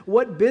is,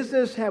 what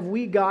business have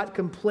we got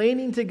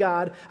complaining to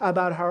God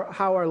about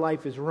how our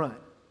life is run?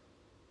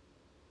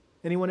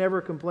 Anyone ever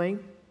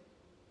complain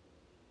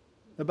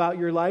about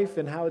your life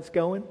and how it's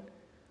going?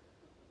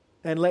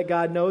 And let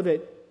God know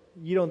that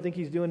you don't think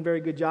He's doing a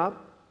very good job?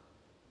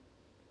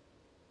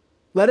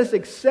 Let us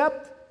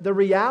accept the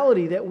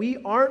reality that we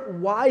aren't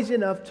wise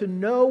enough to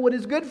know what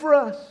is good for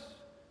us.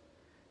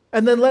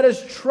 And then let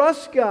us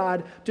trust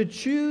God to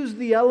choose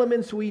the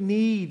elements we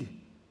need.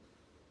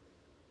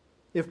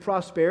 If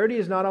prosperity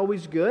is not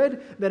always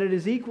good, then it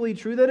is equally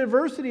true that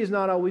adversity is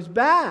not always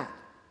bad.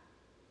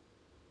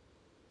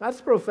 That's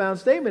a profound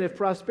statement. If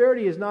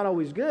prosperity is not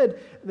always good,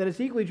 then it's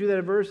equally true that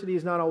adversity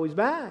is not always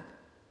bad.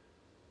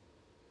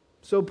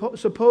 So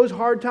suppose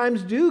hard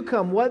times do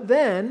come. What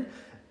then?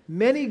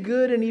 Many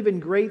good and even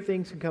great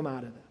things can come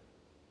out of them.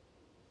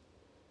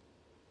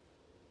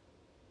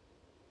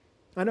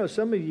 I know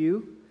some of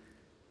you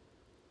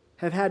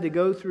have had to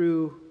go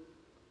through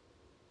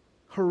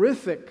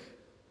horrific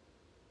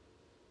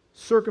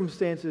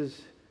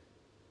circumstances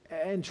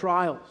and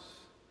trials.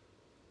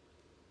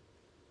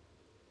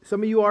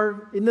 Some of you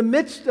are in the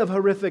midst of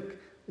horrific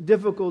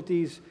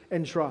difficulties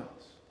and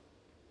trials.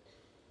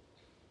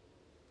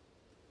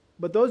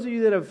 But those of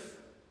you that have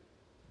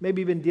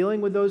maybe been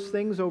dealing with those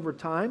things over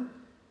time,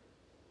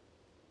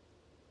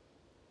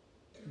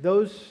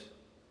 those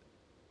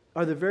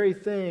are the very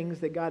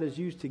things that God has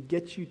used to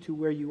get you to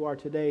where you are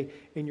today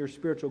in your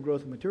spiritual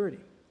growth and maturity.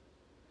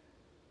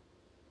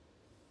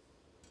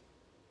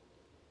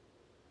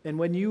 And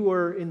when you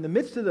were in the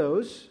midst of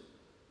those,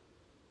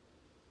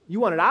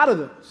 you wanted out of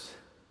those.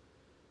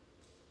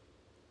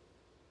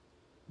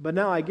 But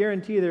now I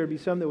guarantee there would be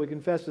some that would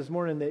confess this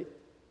morning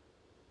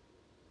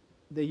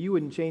that you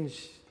wouldn't change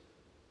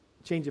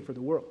it for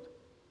the world.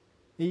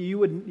 You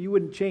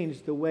wouldn't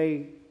change the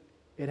way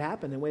it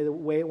happened, the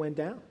way it went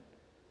down.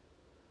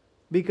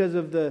 Because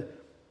of the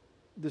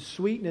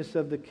sweetness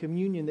of the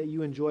communion that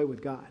you enjoy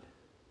with God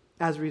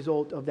as a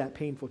result of that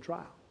painful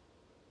trial.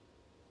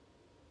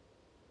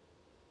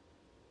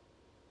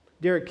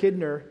 Derek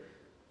Kidner,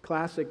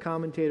 classic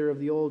commentator of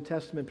the Old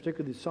Testament,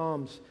 particularly the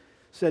Psalms,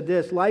 said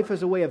this: life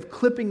has a way of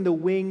clipping the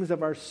wings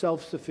of our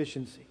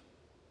self-sufficiency.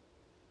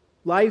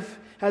 Life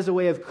has a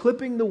way of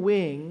clipping the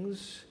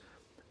wings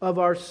of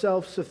our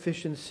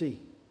self-sufficiency.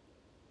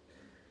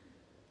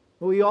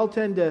 Well, we all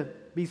tend to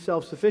be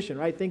self-sufficient,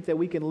 right? Think that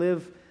we can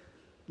live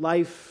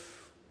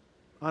life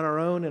on our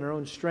own, in our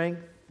own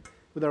strength,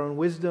 with our own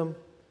wisdom.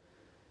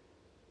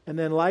 And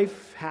then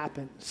life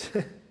happens.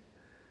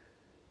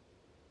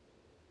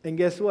 And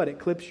guess what? It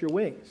clips your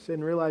wings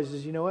and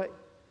realizes, you know what?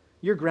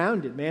 You're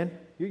grounded, man.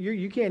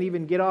 You can't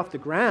even get off the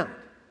ground.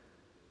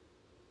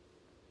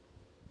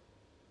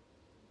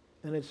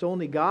 And it's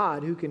only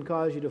God who can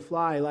cause you to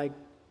fly like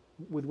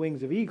with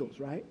wings of eagles,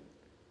 right?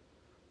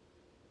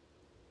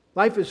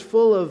 Life is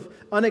full of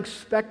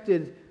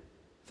unexpected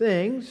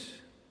things,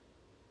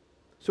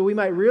 so we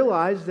might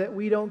realize that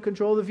we don't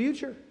control the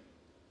future.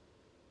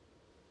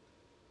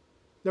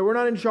 That we're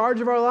not in charge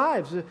of our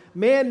lives.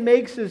 Man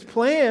makes his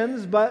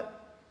plans,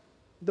 but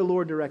the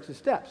Lord directs his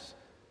steps.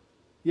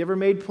 You ever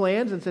made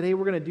plans and said, hey,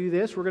 we're going to do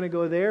this, we're going to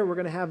go there, we're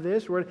going to have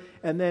this,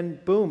 and then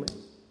boom,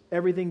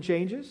 everything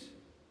changes?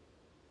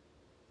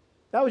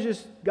 That was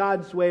just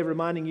God's way of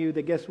reminding you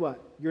that guess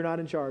what? You're not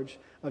in charge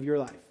of your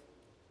life.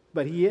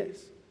 But He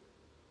is.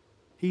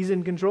 He's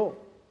in control.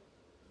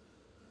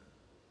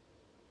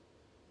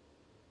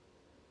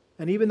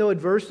 And even though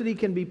adversity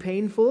can be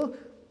painful,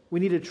 we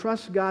need to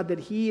trust God that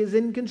He is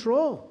in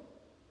control.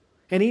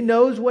 And He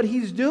knows what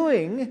He's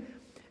doing,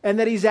 and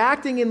that He's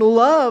acting in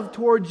love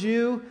towards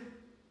you,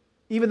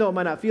 even though it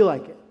might not feel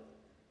like it.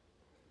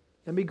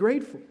 And be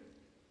grateful.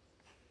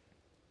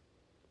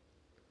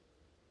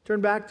 Turn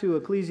back to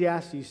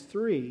Ecclesiastes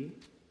 3,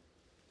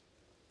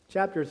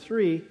 chapter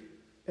 3,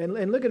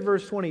 and look at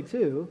verse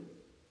 22.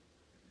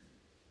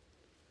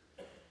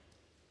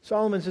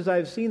 Solomon says, I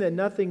have seen that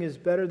nothing is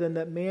better than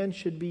that man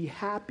should be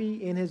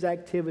happy in his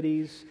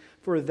activities,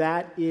 for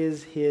that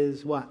is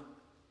his what?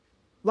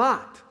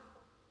 Lot.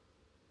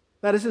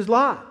 That is his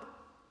lot.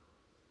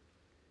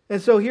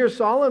 And so here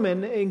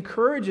Solomon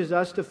encourages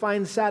us to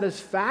find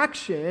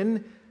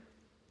satisfaction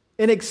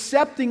in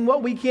accepting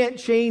what we can't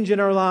change in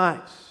our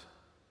lives.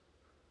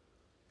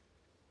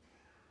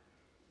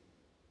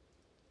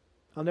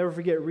 I'll never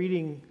forget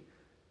reading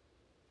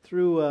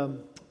through a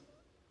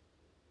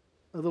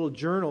little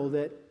journal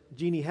that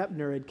Jeannie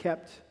Hepner had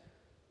kept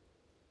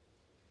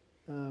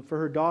for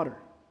her daughter,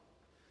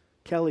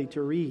 Kelly,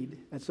 to read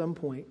at some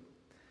point.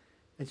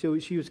 And so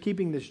she was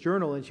keeping this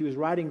journal, and she was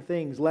writing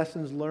things,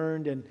 lessons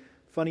learned and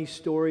funny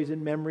stories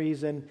and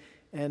memories. And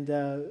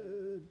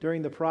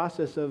during the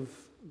process of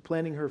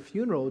planning her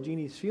funeral,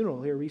 Jeannie's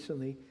funeral here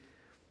recently,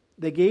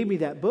 they gave me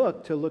that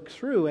book to look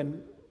through.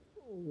 And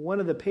one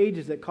of the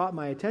pages that caught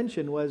my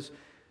attention was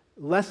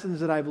lessons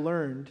that I've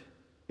learned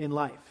in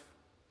life.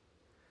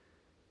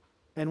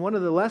 And one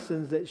of the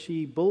lessons that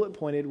she bullet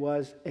pointed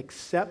was,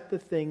 accept the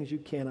things you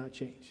cannot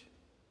change.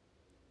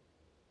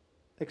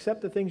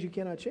 Accept the things you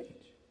cannot change.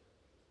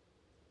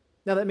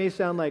 Now that may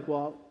sound like,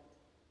 well,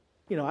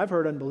 I've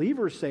heard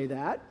unbelievers say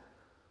that.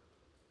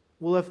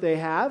 Well, if they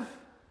have,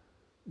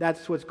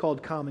 that's what's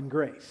called common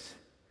grace.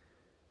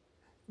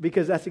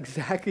 Because that's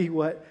exactly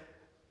what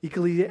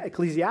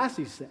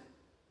Ecclesiastes said.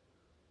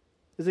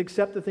 Is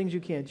accept the things you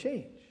can't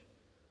change.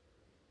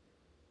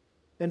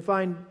 And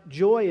find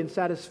joy and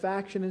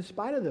satisfaction in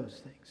spite of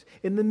those things,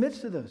 in the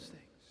midst of those things.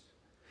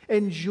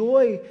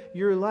 Enjoy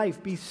your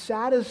life. Be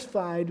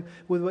satisfied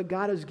with what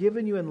God has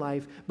given you in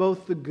life,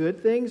 both the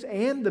good things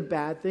and the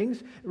bad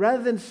things,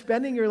 rather than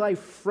spending your life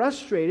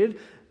frustrated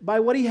by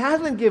what He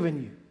hasn't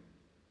given you.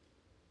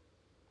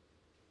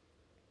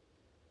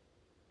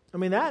 I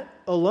mean, that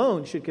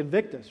alone should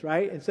convict us,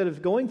 right? Instead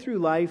of going through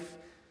life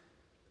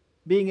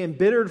being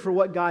embittered for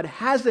what God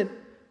hasn't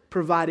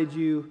provided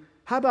you,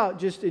 how about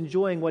just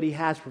enjoying what He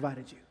has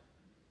provided you?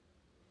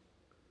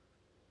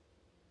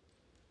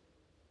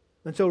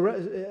 And so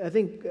I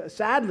think,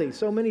 sadly,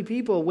 so many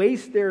people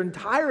waste their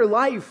entire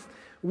life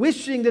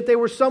wishing that they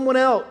were someone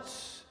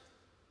else,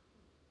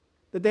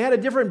 that they had a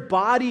different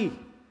body,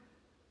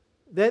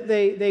 that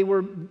they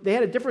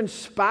had a different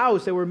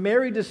spouse, they were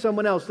married to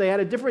someone else, they had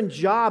a different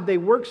job, they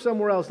worked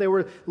somewhere else, they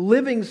were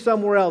living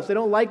somewhere else, they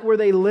don't like where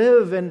they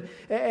live, and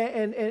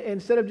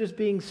instead of just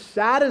being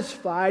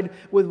satisfied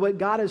with what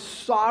God has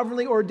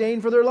sovereignly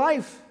ordained for their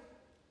life.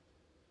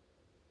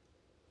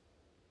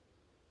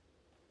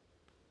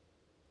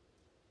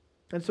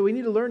 And so we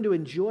need to learn to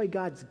enjoy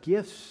God's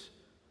gifts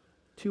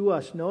to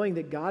us, knowing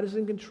that God is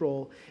in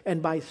control,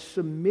 and by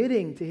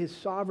submitting to His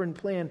sovereign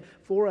plan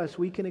for us,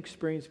 we can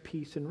experience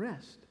peace and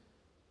rest.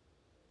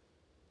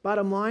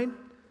 Bottom line,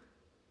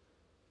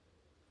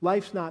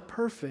 life's not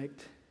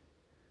perfect,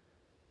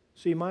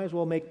 so you might as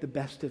well make the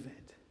best of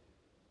it.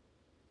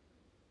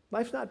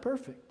 Life's not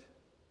perfect,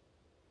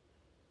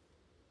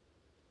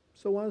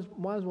 so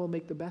might as well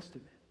make the best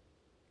of it.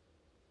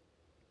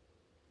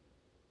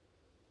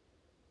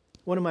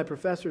 One of my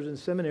professors in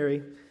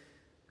seminary,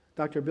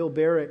 Dr. Bill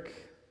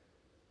Barrick,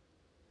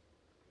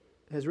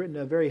 has written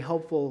a very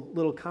helpful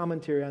little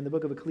commentary on the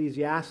book of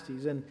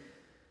Ecclesiastes. And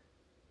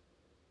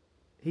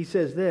he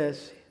says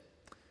this: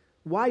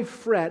 why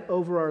fret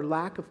over our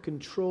lack of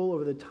control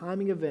over the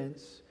timing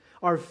events,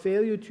 our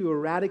failure to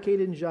eradicate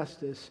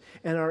injustice,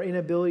 and our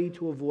inability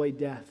to avoid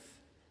death?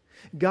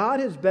 God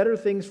has better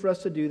things for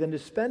us to do than to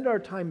spend our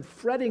time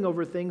fretting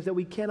over things that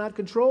we cannot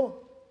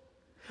control.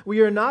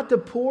 We are not to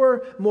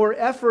pour more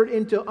effort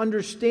into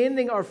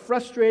understanding our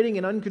frustrating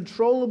and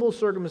uncontrollable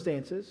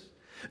circumstances,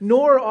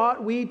 nor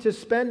ought we to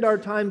spend our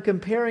time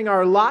comparing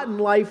our lot in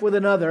life with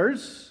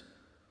another's.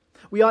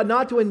 We ought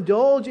not to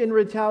indulge in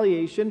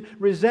retaliation,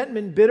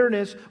 resentment,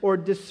 bitterness, or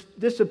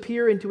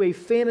disappear into a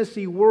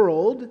fantasy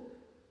world.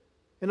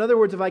 In other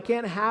words, if I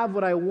can't have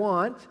what I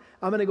want,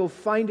 I'm going to go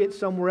find it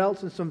somewhere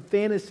else in some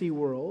fantasy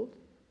world.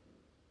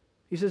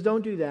 He says,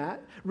 don't do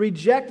that.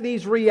 Reject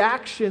these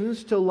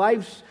reactions to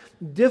life's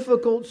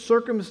difficult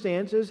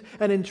circumstances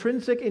and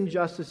intrinsic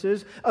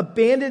injustices.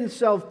 Abandon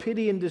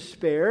self-pity and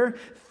despair.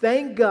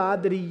 Thank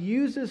God that He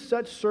uses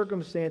such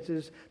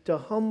circumstances to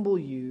humble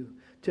you,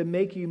 to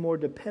make you more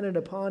dependent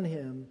upon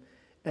Him,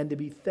 and to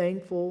be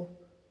thankful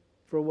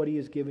for what He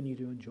has given you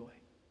to enjoy.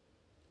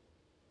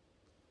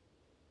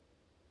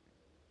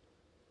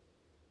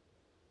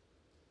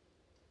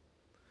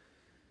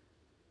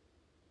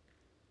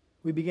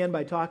 We began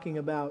by talking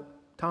about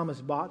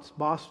Thomas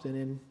Boston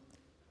and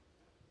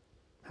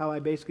how I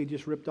basically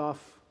just ripped off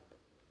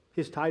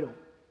his title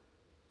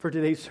for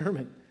today's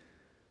sermon.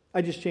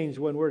 I just changed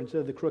one word.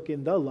 Instead of the crook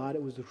in the lot,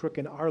 it was the crook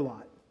in our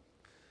lot.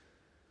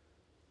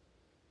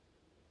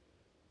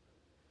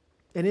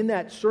 And in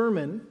that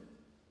sermon,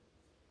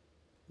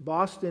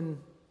 Boston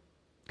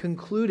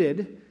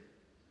concluded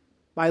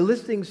by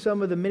listing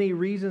some of the many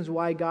reasons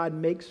why God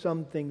makes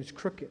some things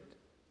crooked.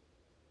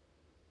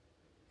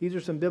 These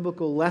are some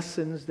biblical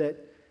lessons that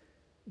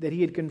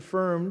he had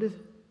confirmed,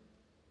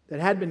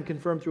 that had been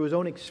confirmed through his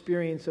own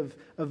experience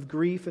of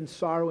grief and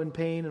sorrow and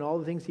pain and all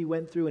the things he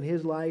went through in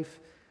his life.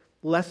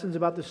 Lessons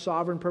about the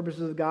sovereign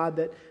purposes of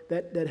God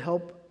that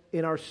help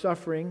in our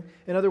suffering.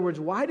 In other words,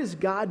 why does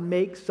God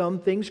make some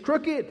things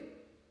crooked?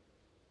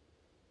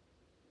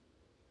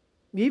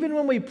 Even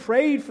when we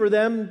prayed for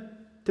them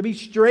to be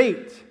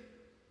straight.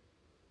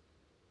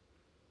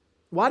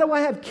 Why do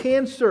I have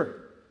cancer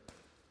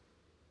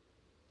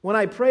when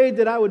I prayed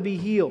that I would be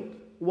healed?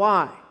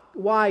 Why?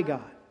 Why,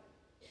 God?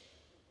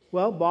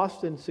 Well,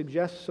 Boston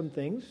suggests some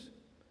things.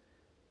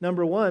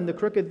 Number one, the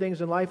crooked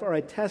things in life are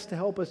a test to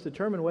help us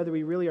determine whether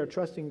we really are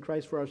trusting in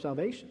Christ for our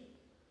salvation.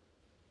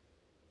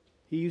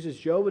 He uses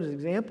Job as an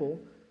example,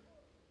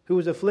 who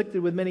was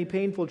afflicted with many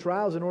painful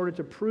trials in order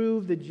to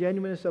prove the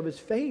genuineness of his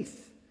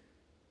faith.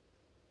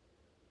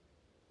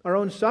 Our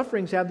own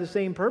sufferings have the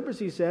same purpose,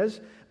 he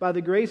says. By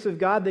the grace of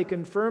God, they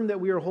confirm that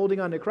we are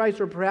holding on to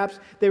Christ, or perhaps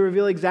they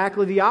reveal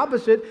exactly the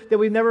opposite, that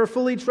we've never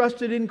fully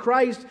trusted in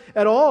Christ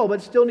at all,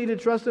 but still need to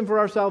trust Him for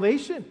our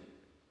salvation.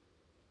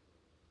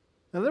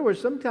 In other words,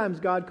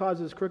 sometimes God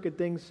causes crooked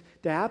things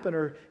to happen,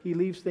 or He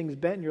leaves things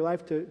bent in your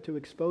life to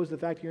expose the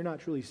fact that you're not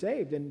truly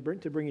saved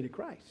and to bring you to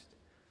Christ.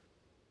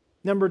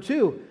 Number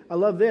two, I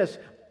love this.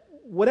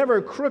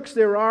 Whatever crooks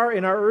there are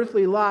in our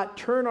earthly lot,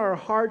 turn our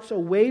hearts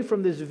away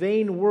from this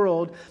vain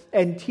world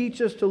and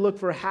teach us to look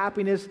for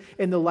happiness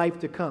in the life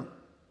to come.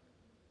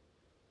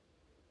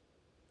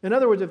 In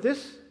other words, if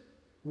this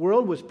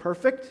world was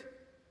perfect,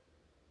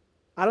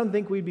 I don't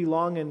think we'd be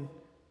longing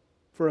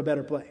for a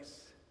better place.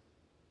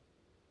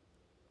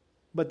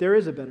 But there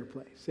is a better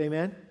place,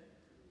 amen?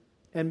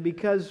 And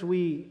because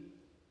we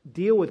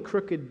deal with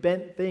crooked,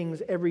 bent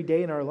things every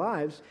day in our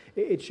lives,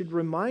 it should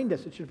remind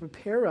us, it should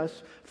prepare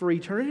us for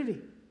eternity.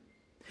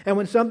 And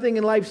when something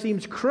in life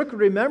seems crooked,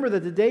 remember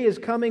that the day is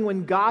coming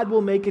when God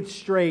will make it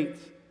straight.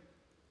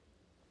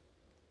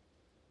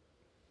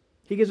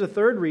 He gives a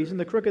third reason.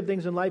 The crooked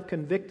things in life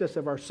convict us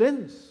of our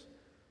sins.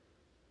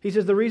 He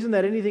says the reason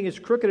that anything is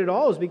crooked at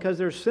all is because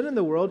there's sin in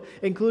the world,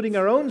 including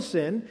our own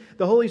sin.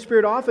 The Holy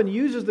Spirit often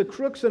uses the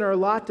crooks in our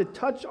lot to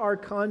touch our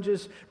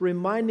conscience,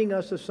 reminding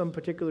us of some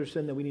particular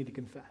sin that we need to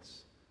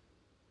confess.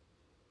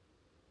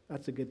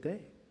 That's a good thing.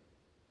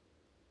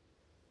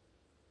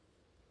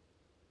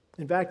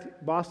 In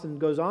fact, Boston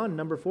goes on,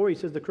 number 4, he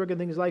says the crooked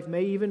things in life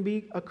may even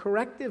be a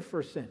corrective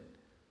for sin.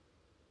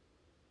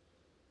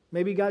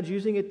 Maybe God's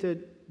using it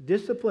to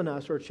discipline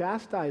us or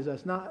chastise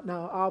us.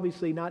 Now,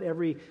 obviously, not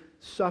every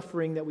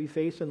suffering that we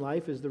face in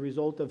life is the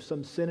result of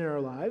some sin in our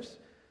lives.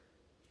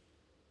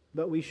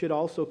 But we should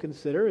also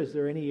consider, is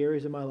there any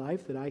areas in my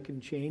life that I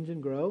can change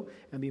and grow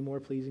and be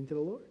more pleasing to the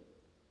Lord?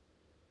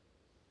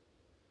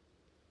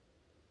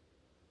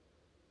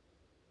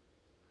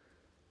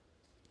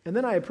 And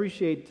then I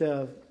appreciate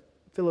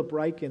Philip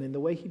Ryken and the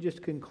way he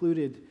just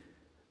concluded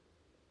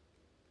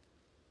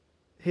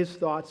his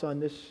thoughts on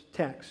this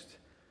text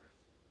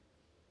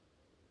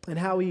and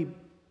how he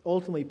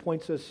ultimately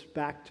points us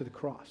back to the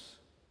cross.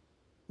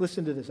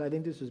 Listen to this. I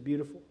think this is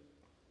beautiful.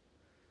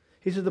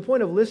 He says the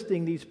point of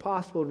listing these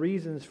possible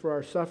reasons for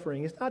our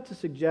suffering is not to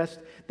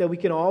suggest that we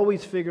can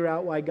always figure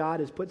out why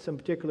God has put some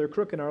particular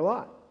crook in our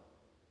lot.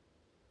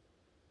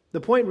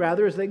 The point,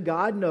 rather, is that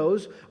God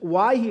knows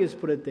why He has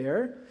put it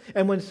there,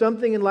 and when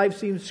something in life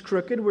seems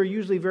crooked, we're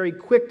usually very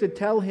quick to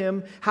tell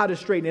Him how to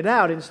straighten it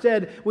out.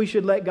 Instead, we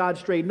should let God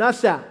straighten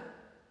us out.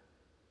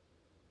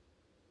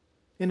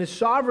 In His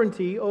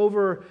sovereignty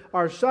over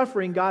our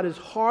suffering, God is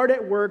hard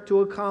at work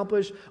to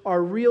accomplish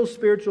our real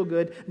spiritual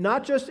good,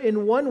 not just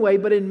in one way,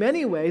 but in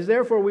many ways.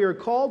 Therefore, we are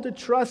called to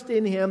trust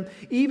in Him,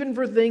 even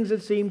for things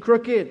that seem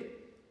crooked.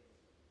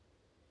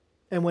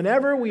 And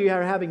whenever we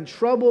are having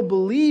trouble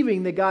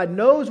believing that God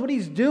knows what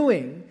He's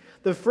doing,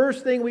 the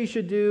first thing we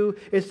should do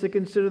is to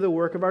consider the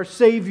work of our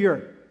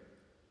Savior.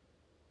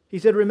 He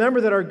said,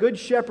 remember that our good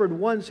shepherd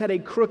once had a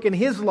crook in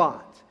his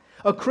lot,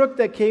 a crook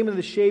that came in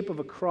the shape of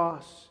a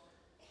cross.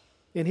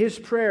 In His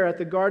prayer at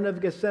the Garden of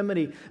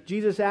Gethsemane,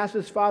 Jesus asked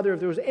His Father if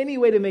there was any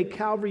way to make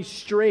Calvary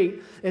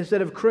straight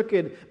instead of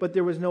crooked, but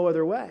there was no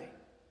other way.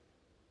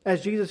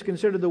 As Jesus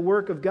considered the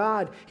work of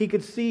God, He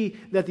could see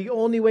that the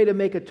only way to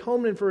make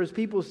atonement for His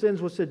people's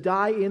sins was to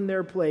die in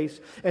their place.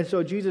 And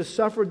so Jesus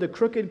suffered the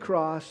crooked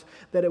cross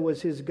that it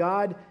was His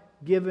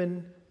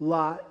God-given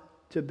lot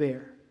to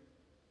bear.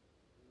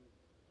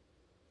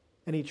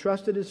 And He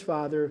trusted His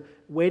Father,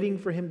 waiting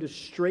for Him to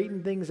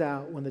straighten things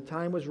out when the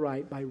time was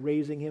right by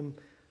raising Him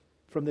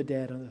from the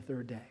dead on the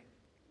third day.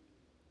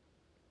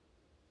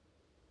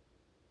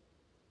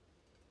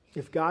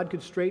 If God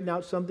could straighten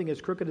out something as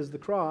crooked as the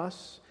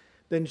cross,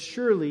 then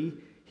surely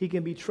He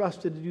can be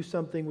trusted to do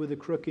something with a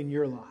crook in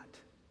your lot.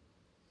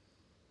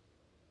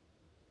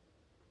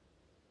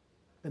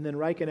 And then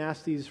Ryken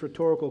asked these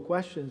rhetorical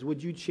questions.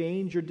 Would you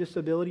change your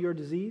disability or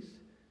disease?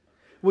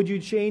 Would you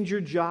change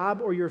your job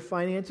or your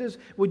finances?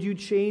 Would you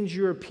change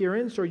your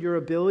appearance or your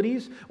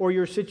abilities or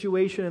your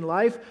situation in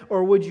life?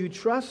 Or would you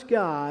trust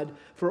God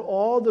for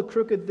all the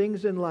crooked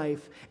things in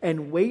life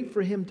and wait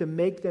for Him to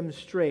make them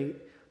straight,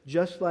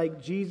 just like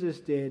Jesus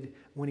did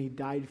when He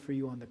died for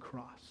you on the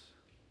cross?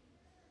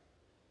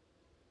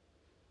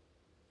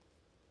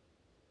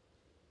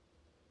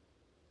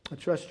 I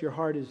trust your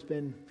heart has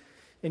been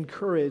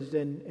encouraged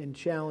and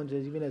challenged,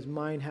 even as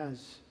mine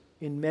has,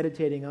 in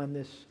meditating on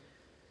this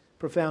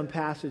profound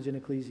passage in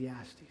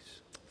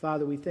Ecclesiastes.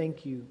 Father, we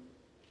thank You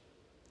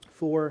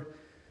for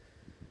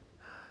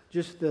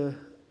just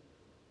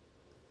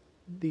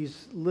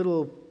these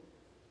little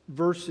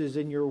verses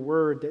in Your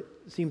Word that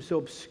seem so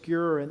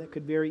obscure and that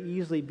could very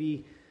easily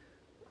be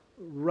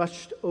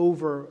rushed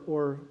over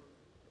or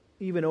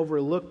even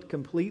overlooked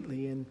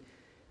completely. And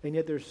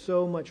yet there's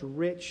so much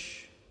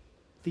rich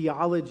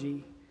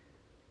theology,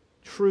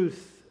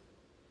 truth,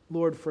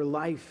 Lord, for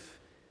life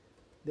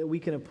that we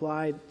can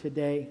apply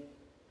today.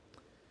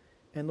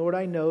 And Lord,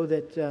 I know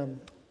that,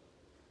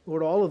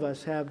 Lord, all of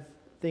us have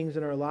things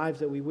in our lives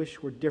that we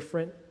wish were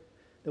different,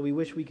 that we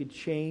wish we could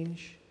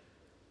change.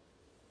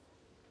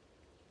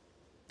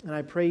 And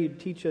I pray you'd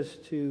teach us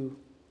to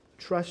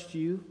trust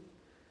you,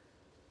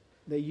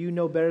 that you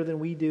know better than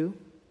we do,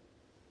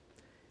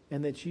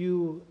 and that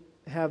you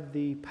have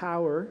the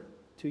power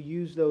to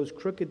use those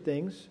crooked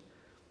things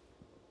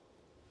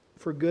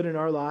for good in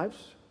our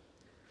lives.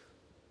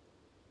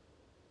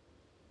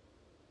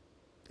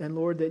 And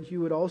Lord, that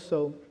you would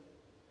also,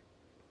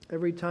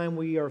 every time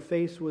we are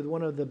faced with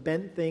one of the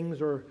bent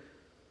things or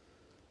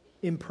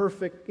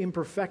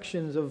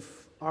imperfections of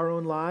our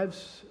own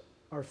lives,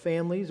 our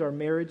families, our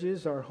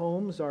marriages, our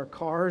homes, our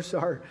cars,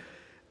 our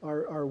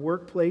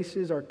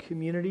workplaces, our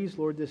communities,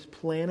 Lord, this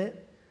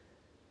planet,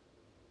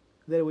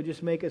 that it would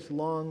just make us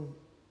long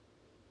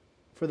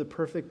for the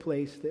perfect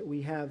place that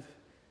we have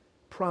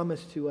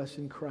promised to us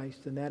in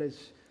Christ, and that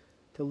is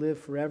to live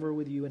forever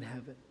with you in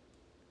heaven.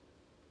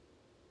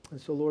 And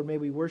so, Lord, may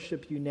we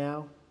worship you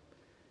now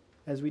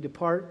as we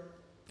depart,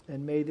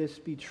 and may this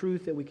be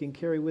truth that we can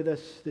carry with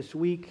us this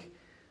week,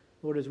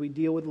 Lord, as we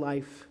deal with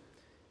life.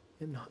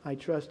 And I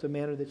trust a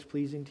manner that's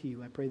pleasing to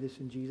you. I pray this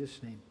in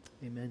Jesus' name.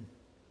 Amen.